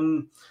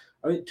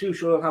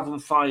Tuchel will have them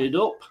fired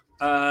up.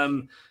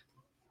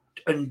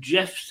 And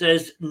Jeff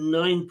says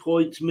 9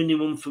 points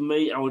minimum for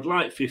me. I would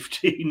like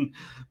 15,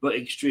 but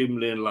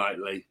extremely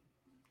unlikely.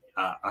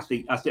 I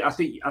think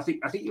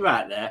you're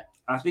right there.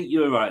 I think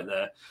you're right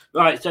there.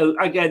 Right. So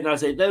again,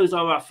 as I say, those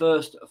are our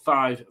first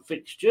 5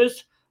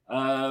 fixtures.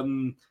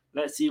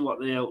 Let's see what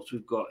else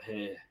we've got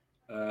here.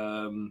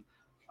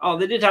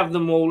 They did have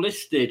them all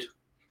listed.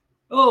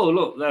 Oh,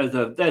 look,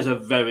 there's a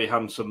very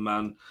handsome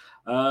man.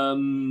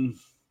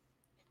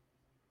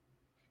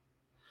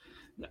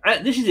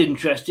 This is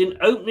interesting.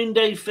 Opening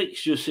day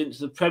fixtures since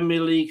the Premier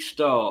League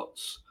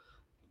starts.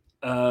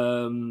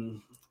 Our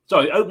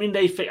opening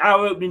day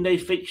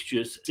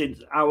fixtures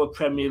since our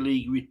Premier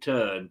League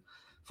return.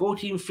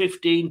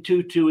 14-15,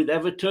 2-2 with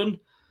Everton.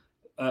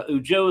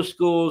 Ulloa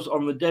scores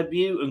on the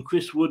debut and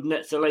Chris Wood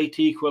nets a late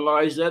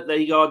equaliser. There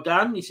you go,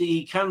 Dan. You see,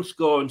 he can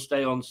score and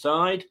stay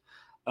onside.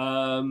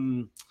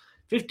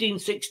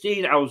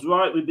 15-16, I was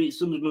right. We beat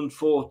Sunderland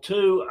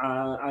 4-2.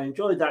 I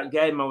enjoyed that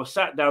game. I was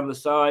sat down the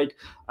side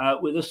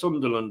with a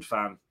Sunderland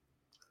fan.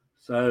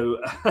 So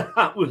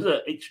that was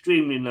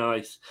extremely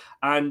nice.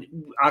 And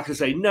I can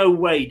say, no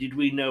way did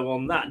we know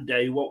on that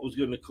day what was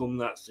going to come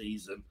that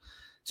season.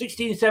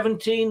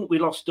 16-17, we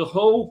lost to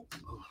Hull. Do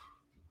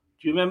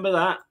you remember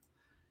that?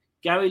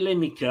 Gary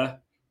Lineker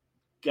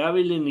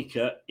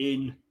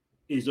in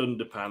his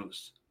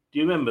underpants. Do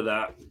you remember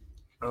that?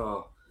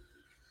 Oh,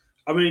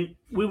 I mean,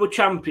 we were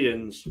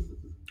champions.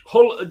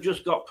 Hull had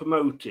just got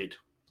promoted.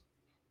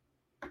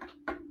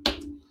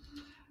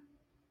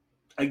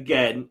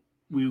 Again,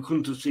 we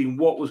couldn't have seen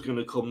what was going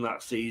to come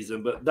that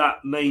season, but that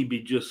maybe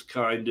just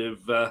kind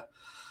of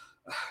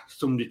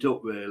summed it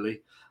up,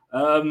 really.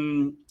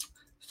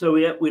 So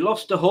we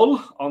lost to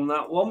Hull on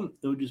that one.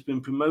 They've just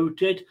been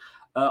promoted.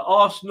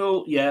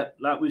 Arsenal,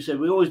 like we said,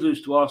 we always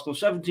lose to Arsenal.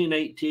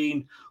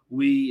 17-18,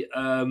 we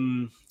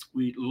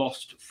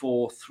lost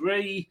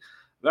 4-3.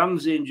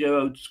 Ramsey and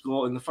Gerrard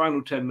scored in the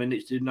final 10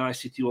 minutes to deny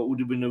City what would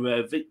have been a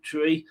rare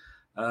victory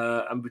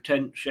and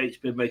pretend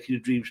Shakespeare making a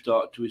dream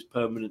start to his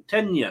permanent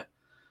tenure.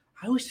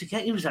 I always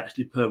forget he was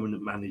actually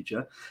permanent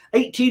manager.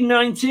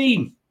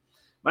 18-19,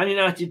 Man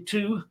United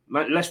 2,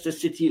 Leicester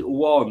City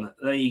 1.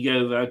 There you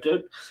go,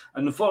 Verdo.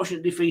 An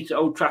unfortunate defeat at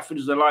Old Trafford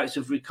as the likes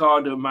of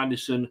Ricardo and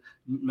Maddison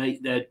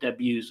make their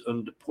debuts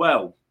under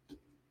Puel.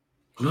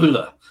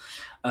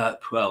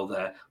 Puel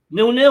there.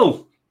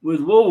 0-0 with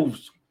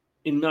Wolves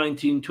in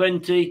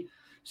 1920.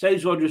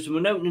 Saves Rodgers from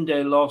an opening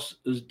day loss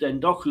as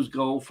Dendoka's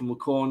goal from a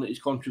corner is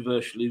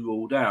controversially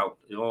ruled out.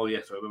 Oh,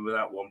 yes, I remember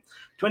that one.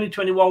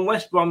 2021,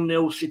 West Brom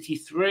 0, City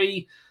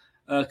 3.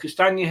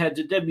 Castagna had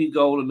a debut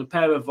goal and a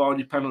pair of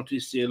Vardy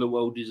penalties seal a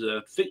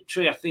well-deserved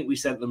victory. I think we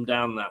sent them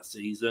down that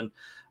season.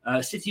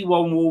 City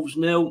 1, Wolves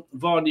 0.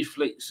 Vardy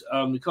flicks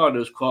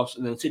Ricardo's cross,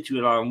 and then City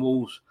rely on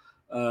Wolves'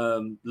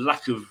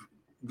 lack of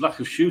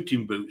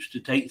shooting boots to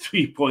take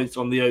 3 points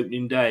on the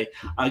opening day.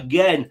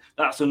 Again,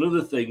 that's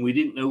another thing. We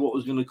didn't know what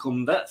was going to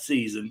come that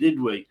season, did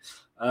we?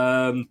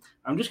 I'm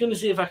just going to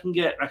see if I can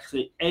get,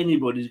 actually,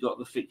 anybody's got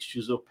the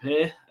fixtures up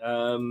here.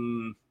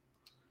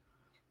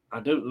 I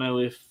don't know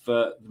if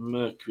the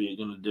Mercury are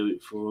going to do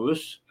it for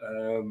us.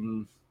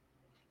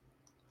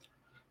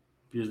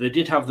 Because they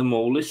did have them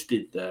all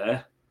listed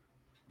there,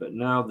 but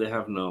now they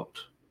have not.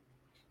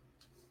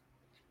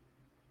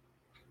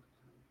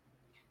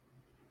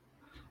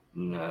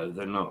 No,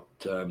 they're not.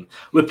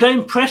 We're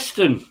playing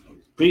Preston,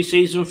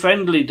 pre-season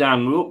friendly,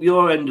 Dan. We're up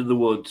your end of the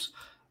woods.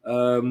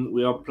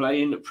 We are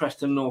playing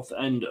Preston North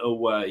End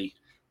away.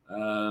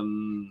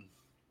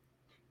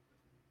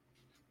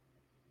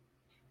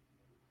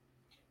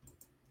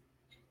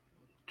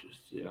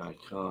 I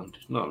can't.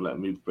 It's not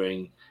letting me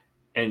bring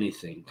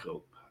anything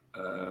up.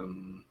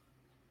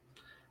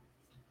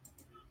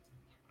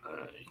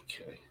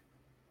 Okay.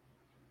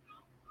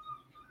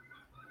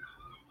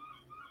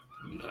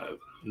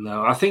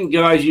 No. I think,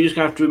 guys, you just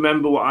have to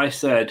remember what I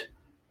said.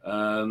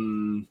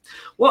 Okay,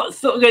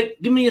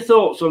 give me your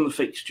thoughts on the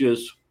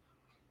fixtures.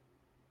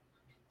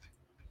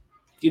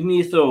 Give me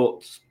your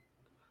thoughts.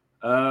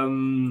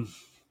 It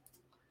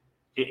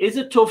is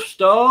a tough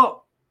start.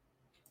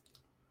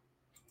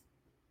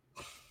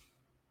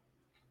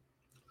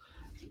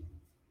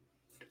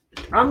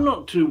 I'm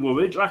not too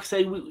worried. Like I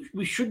say,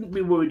 we shouldn't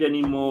be worried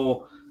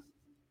anymore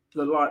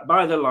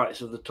by the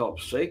lights of the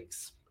top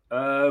six.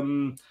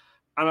 And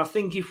I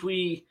think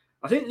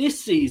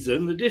this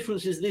season, the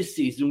difference is this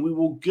season, we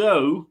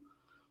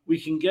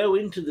can go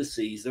into the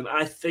season,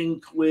 I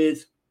think,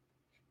 with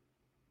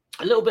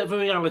a little bit of a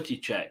reality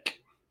check.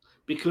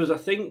 Because I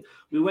think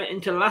we went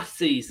into last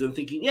season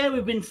thinking,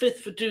 we've been fifth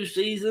for 2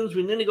 seasons.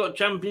 We nearly got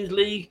Champions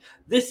League.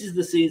 This is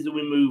the season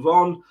we move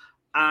on.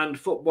 And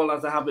football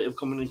has a habit of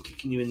coming and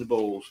kicking you in the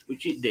balls,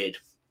 which it did.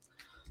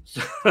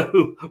 So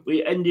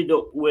we ended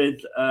up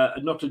with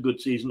not a good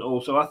season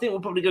also. I think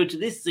we'll probably go to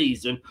this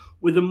season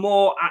with a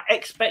more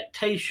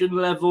expectation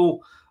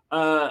level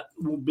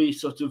will be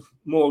sort of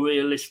more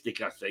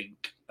realistic, I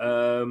think.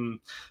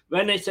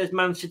 Rene says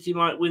Man City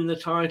might win the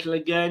title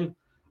again.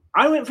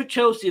 I went for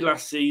Chelsea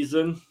last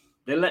season.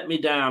 They let me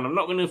down. I'm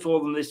not going to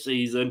for them this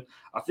season.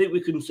 I think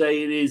we can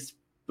say it is,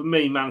 for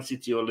me, Man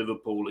City or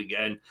Liverpool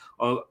again.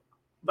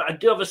 But I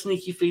do have a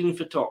sneaky feeling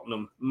for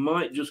Tottenham.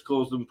 Might just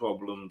cause them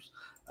problems.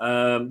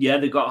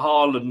 They've got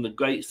Haaland, a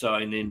great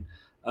signing.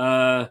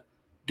 Do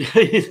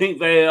you think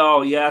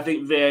VAR? Yeah, I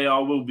think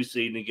VAR will be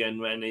seen again,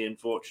 Rennie,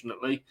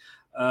 unfortunately.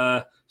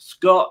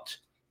 Scott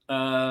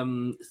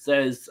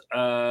says,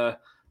 I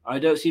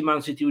don't see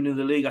Man City winning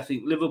the league. I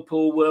think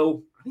Liverpool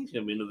will. I think it's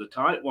going to be another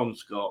tight one,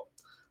 Scott.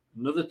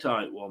 Another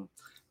tight one.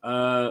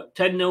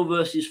 10-0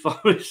 versus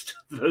Forest.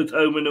 Both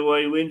home and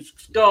away wins.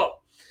 Scott,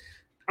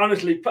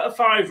 honestly, put a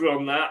fiver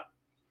on that.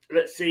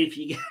 Let's see if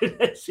you get,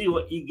 let's see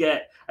what you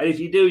get. And if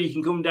you do, you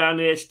can come down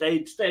here,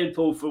 stay in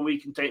Poole for a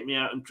week and take me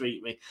out and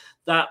treat me.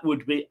 That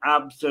would be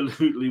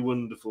absolutely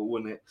wonderful,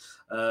 wouldn't it?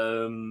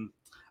 And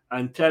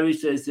Terry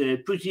says,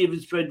 pretty even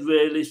spread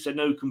really, so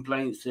no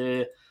complaints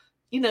here.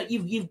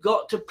 you've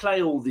got to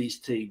play all these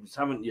teams,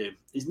 haven't you?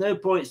 There's no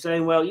point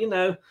saying, well, you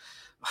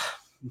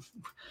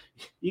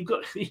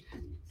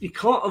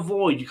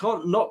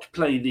can't not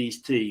play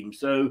these teams.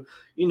 So,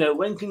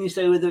 when can you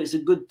say whether it's a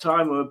good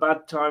time or a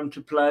bad time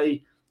to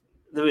play?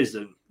 There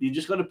isn't. You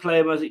just got to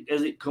play them as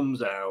it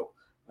comes out.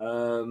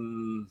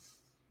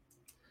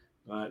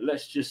 Right,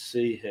 let's just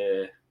see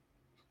here.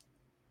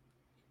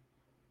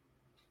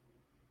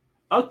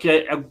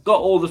 Okay, I've got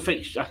all the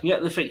fixtures. I can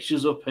get the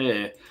fixtures up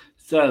here.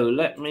 So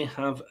let me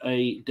have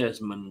a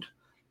Desmond.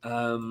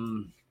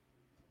 And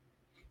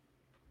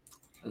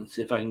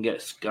see if I can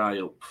get Sky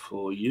up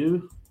for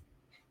you.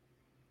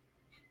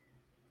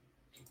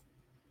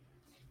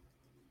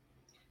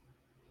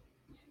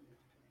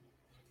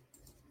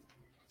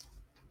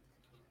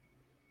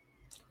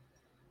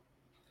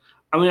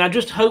 I mean, I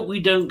just hope we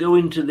don't go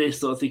into this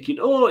sort of thinking,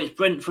 oh, it's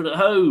Brentford at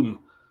home.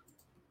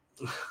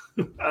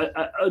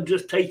 I'll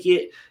just take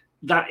it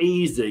that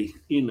easy,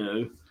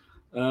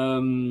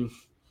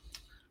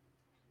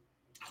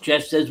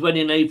 Jeff says, when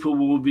in April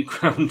will we be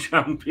crowned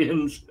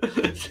champions?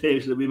 Seriously,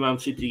 it'll be Man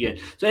City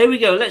again. So here we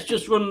go. Let's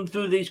just run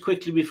through these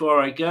quickly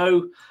before I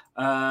go.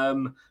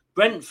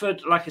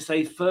 Brentford, like I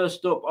say,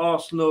 first up,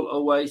 Arsenal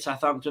away,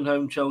 Southampton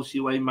home, Chelsea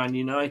away, Man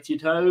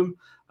United home.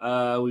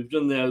 We've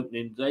done the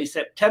opening day.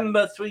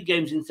 September, 3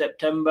 games in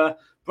September.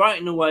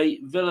 Brighton away,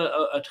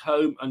 Villa at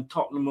home, and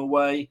Tottenham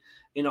away.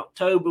 In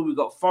October, we've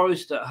got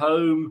Forest at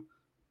home.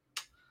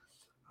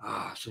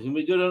 So can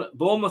we go to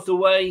Bournemouth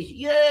away?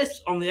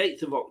 Yes, on the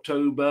 8th of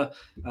October.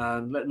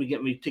 And let me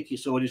get my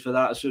tickets ordered for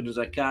that as soon as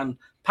I can.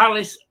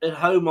 Palace at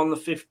home on the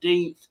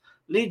 15th.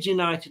 Leeds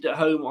United at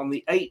home on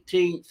the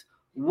 18th.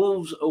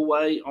 Wolves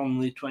away on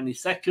the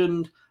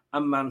 22nd.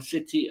 And Man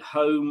City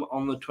home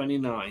on the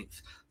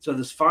 29th. So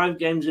there's 5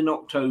 games in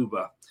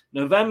October.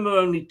 November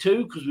only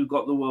 2 because we've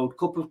got the World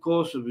Cup, of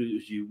course,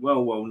 as you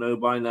well know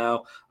by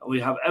now. We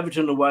have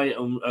Everton away,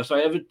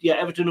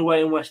 Everton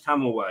away and West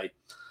Ham away.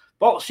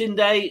 Boxing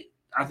Day,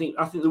 I think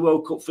the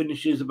World Cup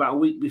finishes about a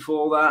week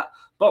before that.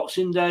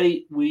 Boxing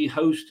Day, we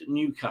host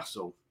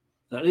Newcastle.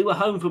 So they were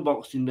home for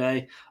Boxing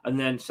Day, and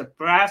then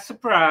surprise,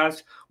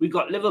 surprise, we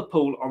got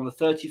Liverpool on the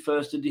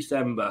 31st of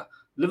December.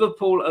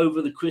 Liverpool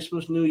over the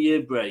Christmas New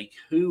Year break.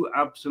 Who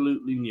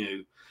absolutely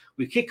knew?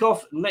 We kick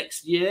off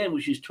next year,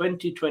 which is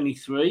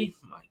 2023.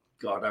 My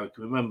God, I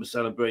can remember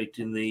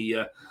celebrating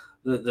the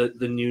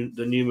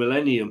new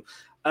millennium.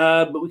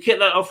 But we kick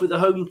that off with a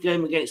home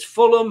game against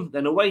Fulham,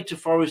 then away to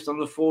Forest on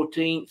the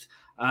 14th.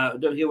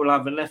 Don't forget we'll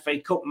have an FA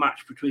Cup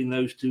match between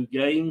those 2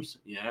 games.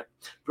 Yeah.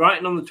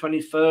 Brighton on the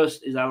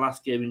 21st is our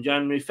last game in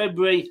January.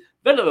 February,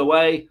 Villa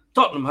away,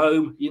 Tottenham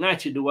home,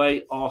 United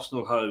away,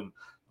 Arsenal home.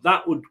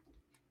 That would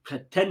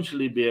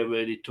potentially be a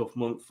really tough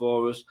month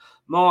for us.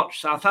 March,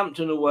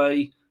 Southampton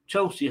away,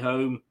 Chelsea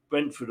home,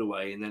 Brentford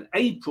away. And then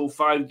April,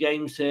 5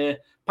 games here.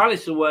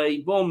 Palace away,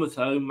 Bournemouth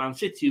home, Man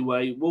City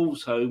away,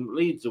 Wolves home,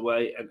 Leeds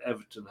away, and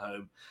Everton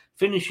home.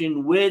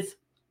 Finishing with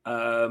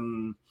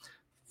Fulham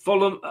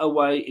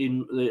away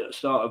in the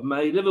start of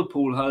May,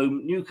 Liverpool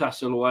home,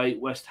 Newcastle away,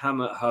 West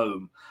Ham at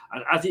home.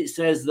 And as it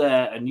says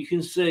there, and you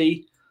can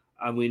see,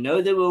 and we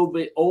know there will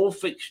be all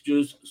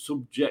fixtures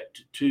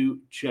subject to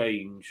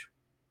change.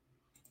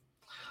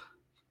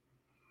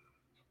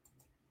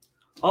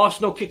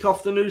 Arsenal kick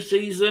off the new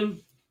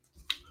season.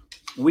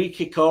 We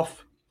kick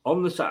off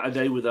on the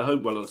Saturday with a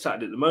home, on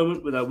Saturday at the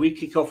moment, we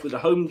kick off with a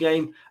home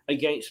game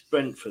against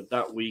Brentford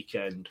that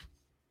weekend.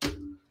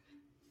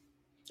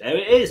 There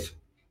it is.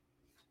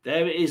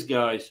 There it is,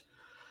 guys.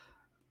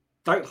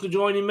 Thanks for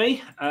joining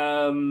me.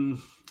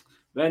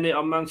 Rennie,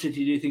 on Man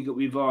City, do you think it'll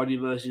be Vardy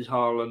versus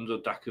Haaland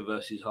or Daka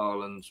versus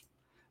Haaland?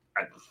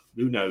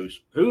 Who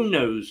knows? Who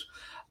knows?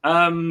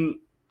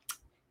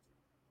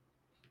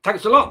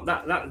 Thanks a lot.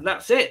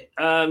 That's it.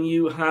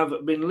 You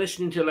have been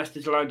listening to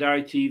Leicester Till I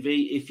Die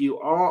TV. If you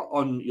are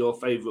on your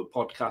favourite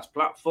podcast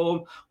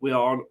platform, we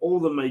are on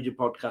all the major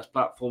podcast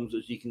platforms,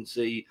 as you can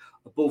see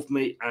above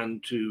me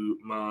and to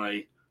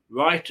my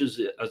right as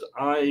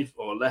I've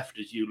or left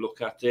as you look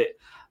at it.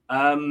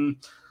 And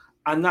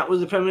that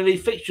was the Premier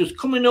League fixtures.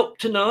 Coming up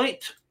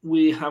tonight,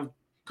 we have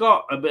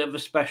got a bit of a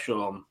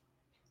special on.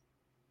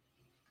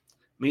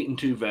 Meat and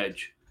 2 veg.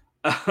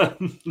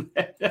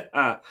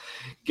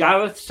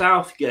 Gareth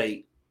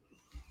Southgate.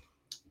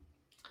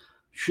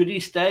 Should he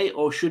stay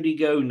or should he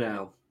go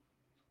now?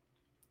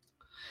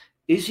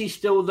 Is he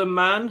still the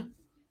man?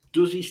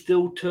 Does he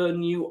still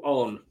turn you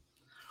on?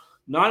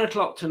 9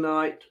 o'clock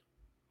tonight.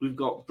 We've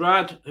got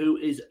Brad, who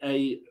is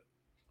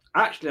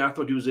actually I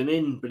thought he was an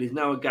in, but he's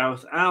now a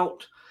Gareth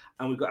out.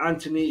 And we've got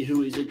Anthony,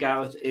 who is a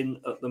Gareth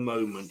in at the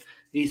moment.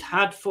 He's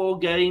had 4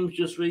 games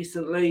just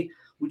recently.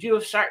 Would you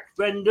have sacked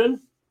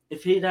Brendan?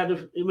 If he'd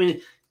had,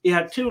 he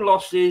had 2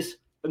 losses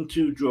and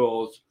 2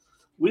 draws.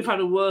 We've had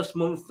a worse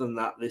month than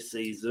that this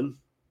season.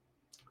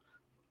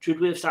 Should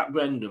we have sacked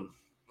Brendan?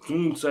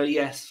 So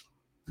yes.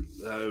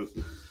 So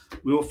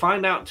we will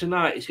find out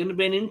tonight. It's going to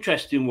be an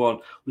interesting one.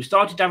 We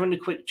started having a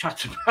quick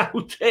chat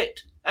about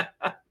it.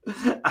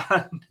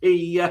 And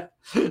he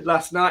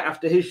last night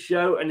after his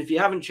show, and if you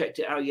haven't checked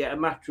it out yet, a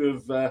matter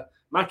of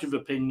Match of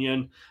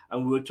opinion,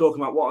 and we were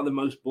talking about what are the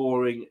most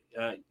boring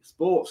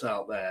sports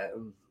out there.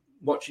 And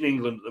watching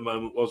England at the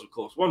moment was, of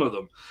course, one of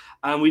them.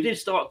 And we did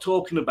start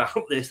talking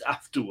about this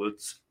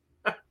afterwards.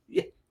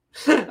 Yeah.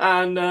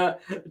 And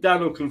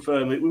Dan will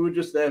confirm it. We were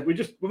just there. We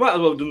might as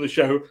well have done the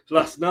show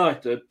last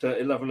night at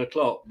 11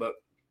 o'clock, but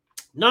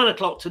 9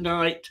 o'clock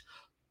tonight,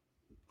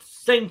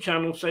 same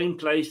channel, same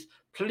place.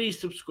 Please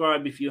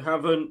subscribe if you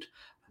haven't.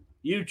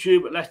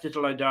 YouTube at Leicester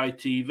Till I Die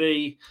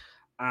TV.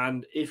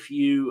 And if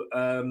you,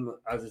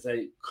 as I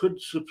say,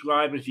 could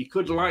subscribe, and if you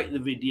could like the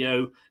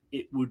video,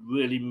 it would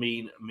really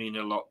mean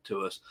a lot to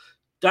us.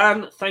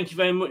 Dan, thank you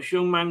very much,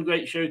 young man.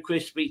 Great show,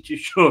 Chris. Speak to you,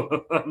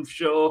 sure. I'm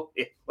sure.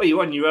 Yeah. Well,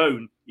 you're on your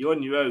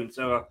own.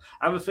 So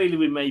I have a feeling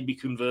we may be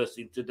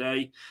conversing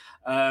today.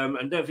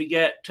 And don't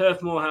forget,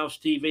 Turf Moorhouse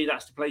TV.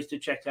 That's the place to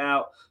check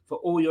out for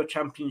all your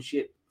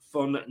championship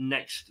fun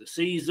next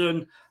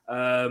season.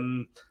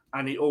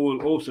 And it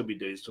will also be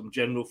doing some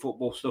general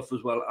football stuff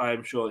as well, I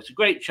am sure. It's a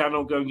great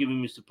channel. Go and give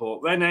him your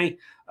support. Rene,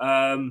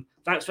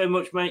 thanks very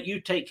much, mate.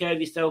 You take care of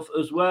yourself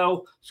as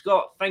well.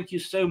 Scott, thank you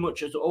so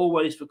much, as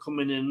always, for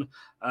coming in.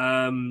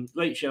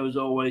 Great show, as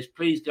always.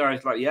 Please,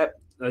 guys,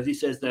 as he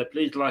says there,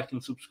 please like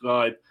and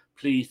subscribe.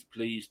 Please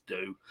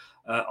do.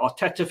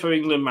 Arteta for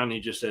England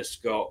manager, says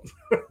Scott.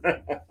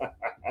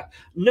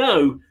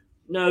 No,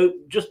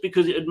 just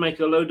because it would make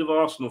a load of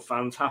Arsenal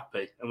fans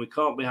happy, and we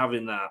can't be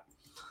having that.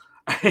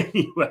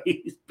 Anyway,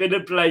 it's been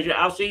a pleasure.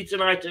 I'll see you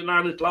tonight at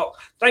 9 o'clock.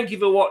 Thank you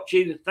for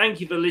watching. Thank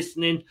you for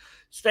listening.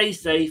 Stay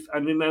safe.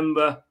 And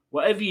remember,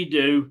 whatever you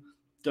do,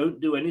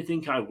 don't do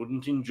anything I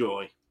wouldn't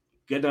enjoy.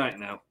 Good night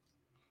now.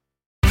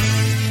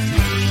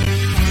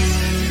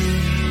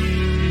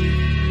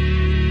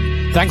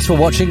 Thanks for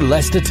watching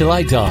Leicester Till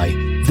I Die.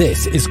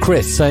 This is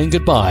Chris saying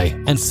goodbye,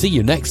 and see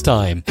you next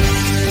time.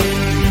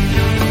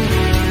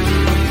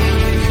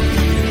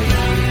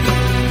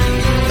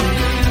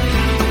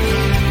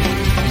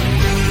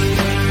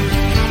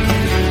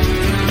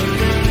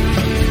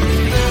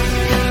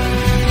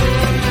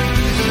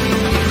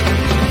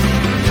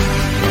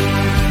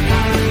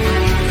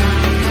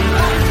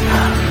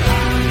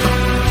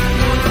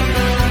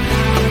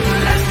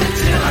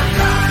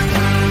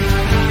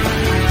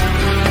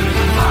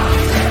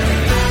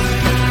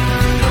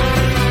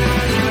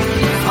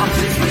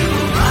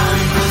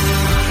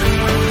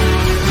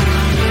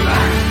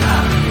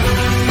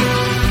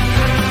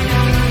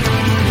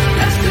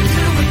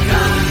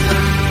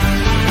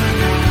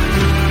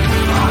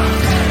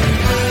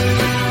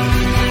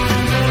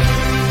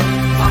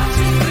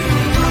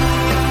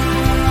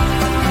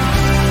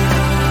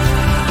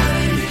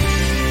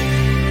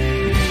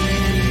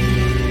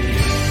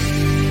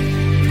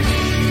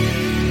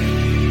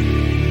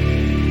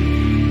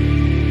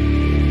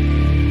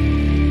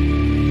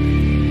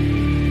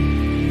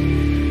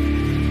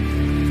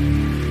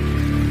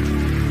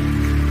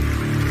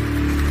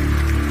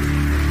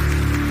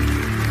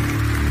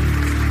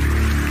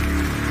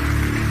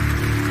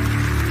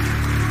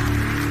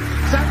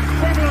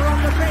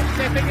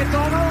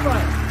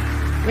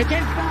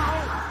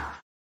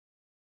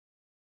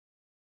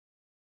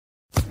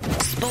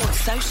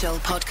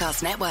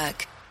 Podcast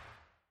Network.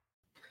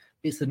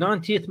 It's the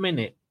 90th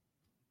minute.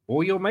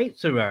 All your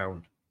mates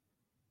around.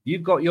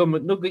 You've got your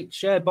McNugget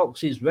share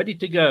boxes ready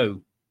to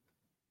go.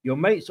 Your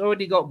mates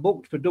already got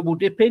booked for double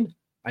dipping,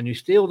 and you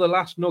steal the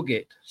last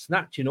nugget,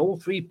 snatching all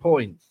 3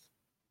 points.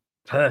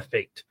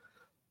 Perfect.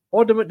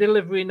 Order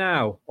McDelivery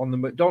now on the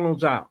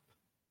McDonald's app.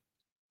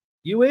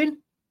 You in?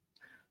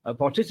 At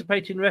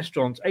participating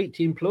restaurants,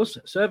 18 plus,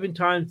 serving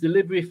times,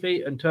 delivery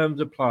fee and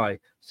terms apply.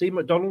 See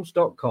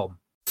mcdonalds.com.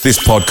 This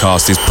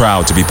podcast is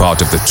proud to be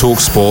part of the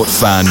TalkSport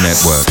Fan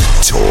Network.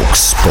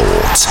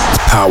 TalkSport.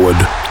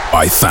 Powered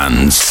by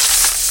fans.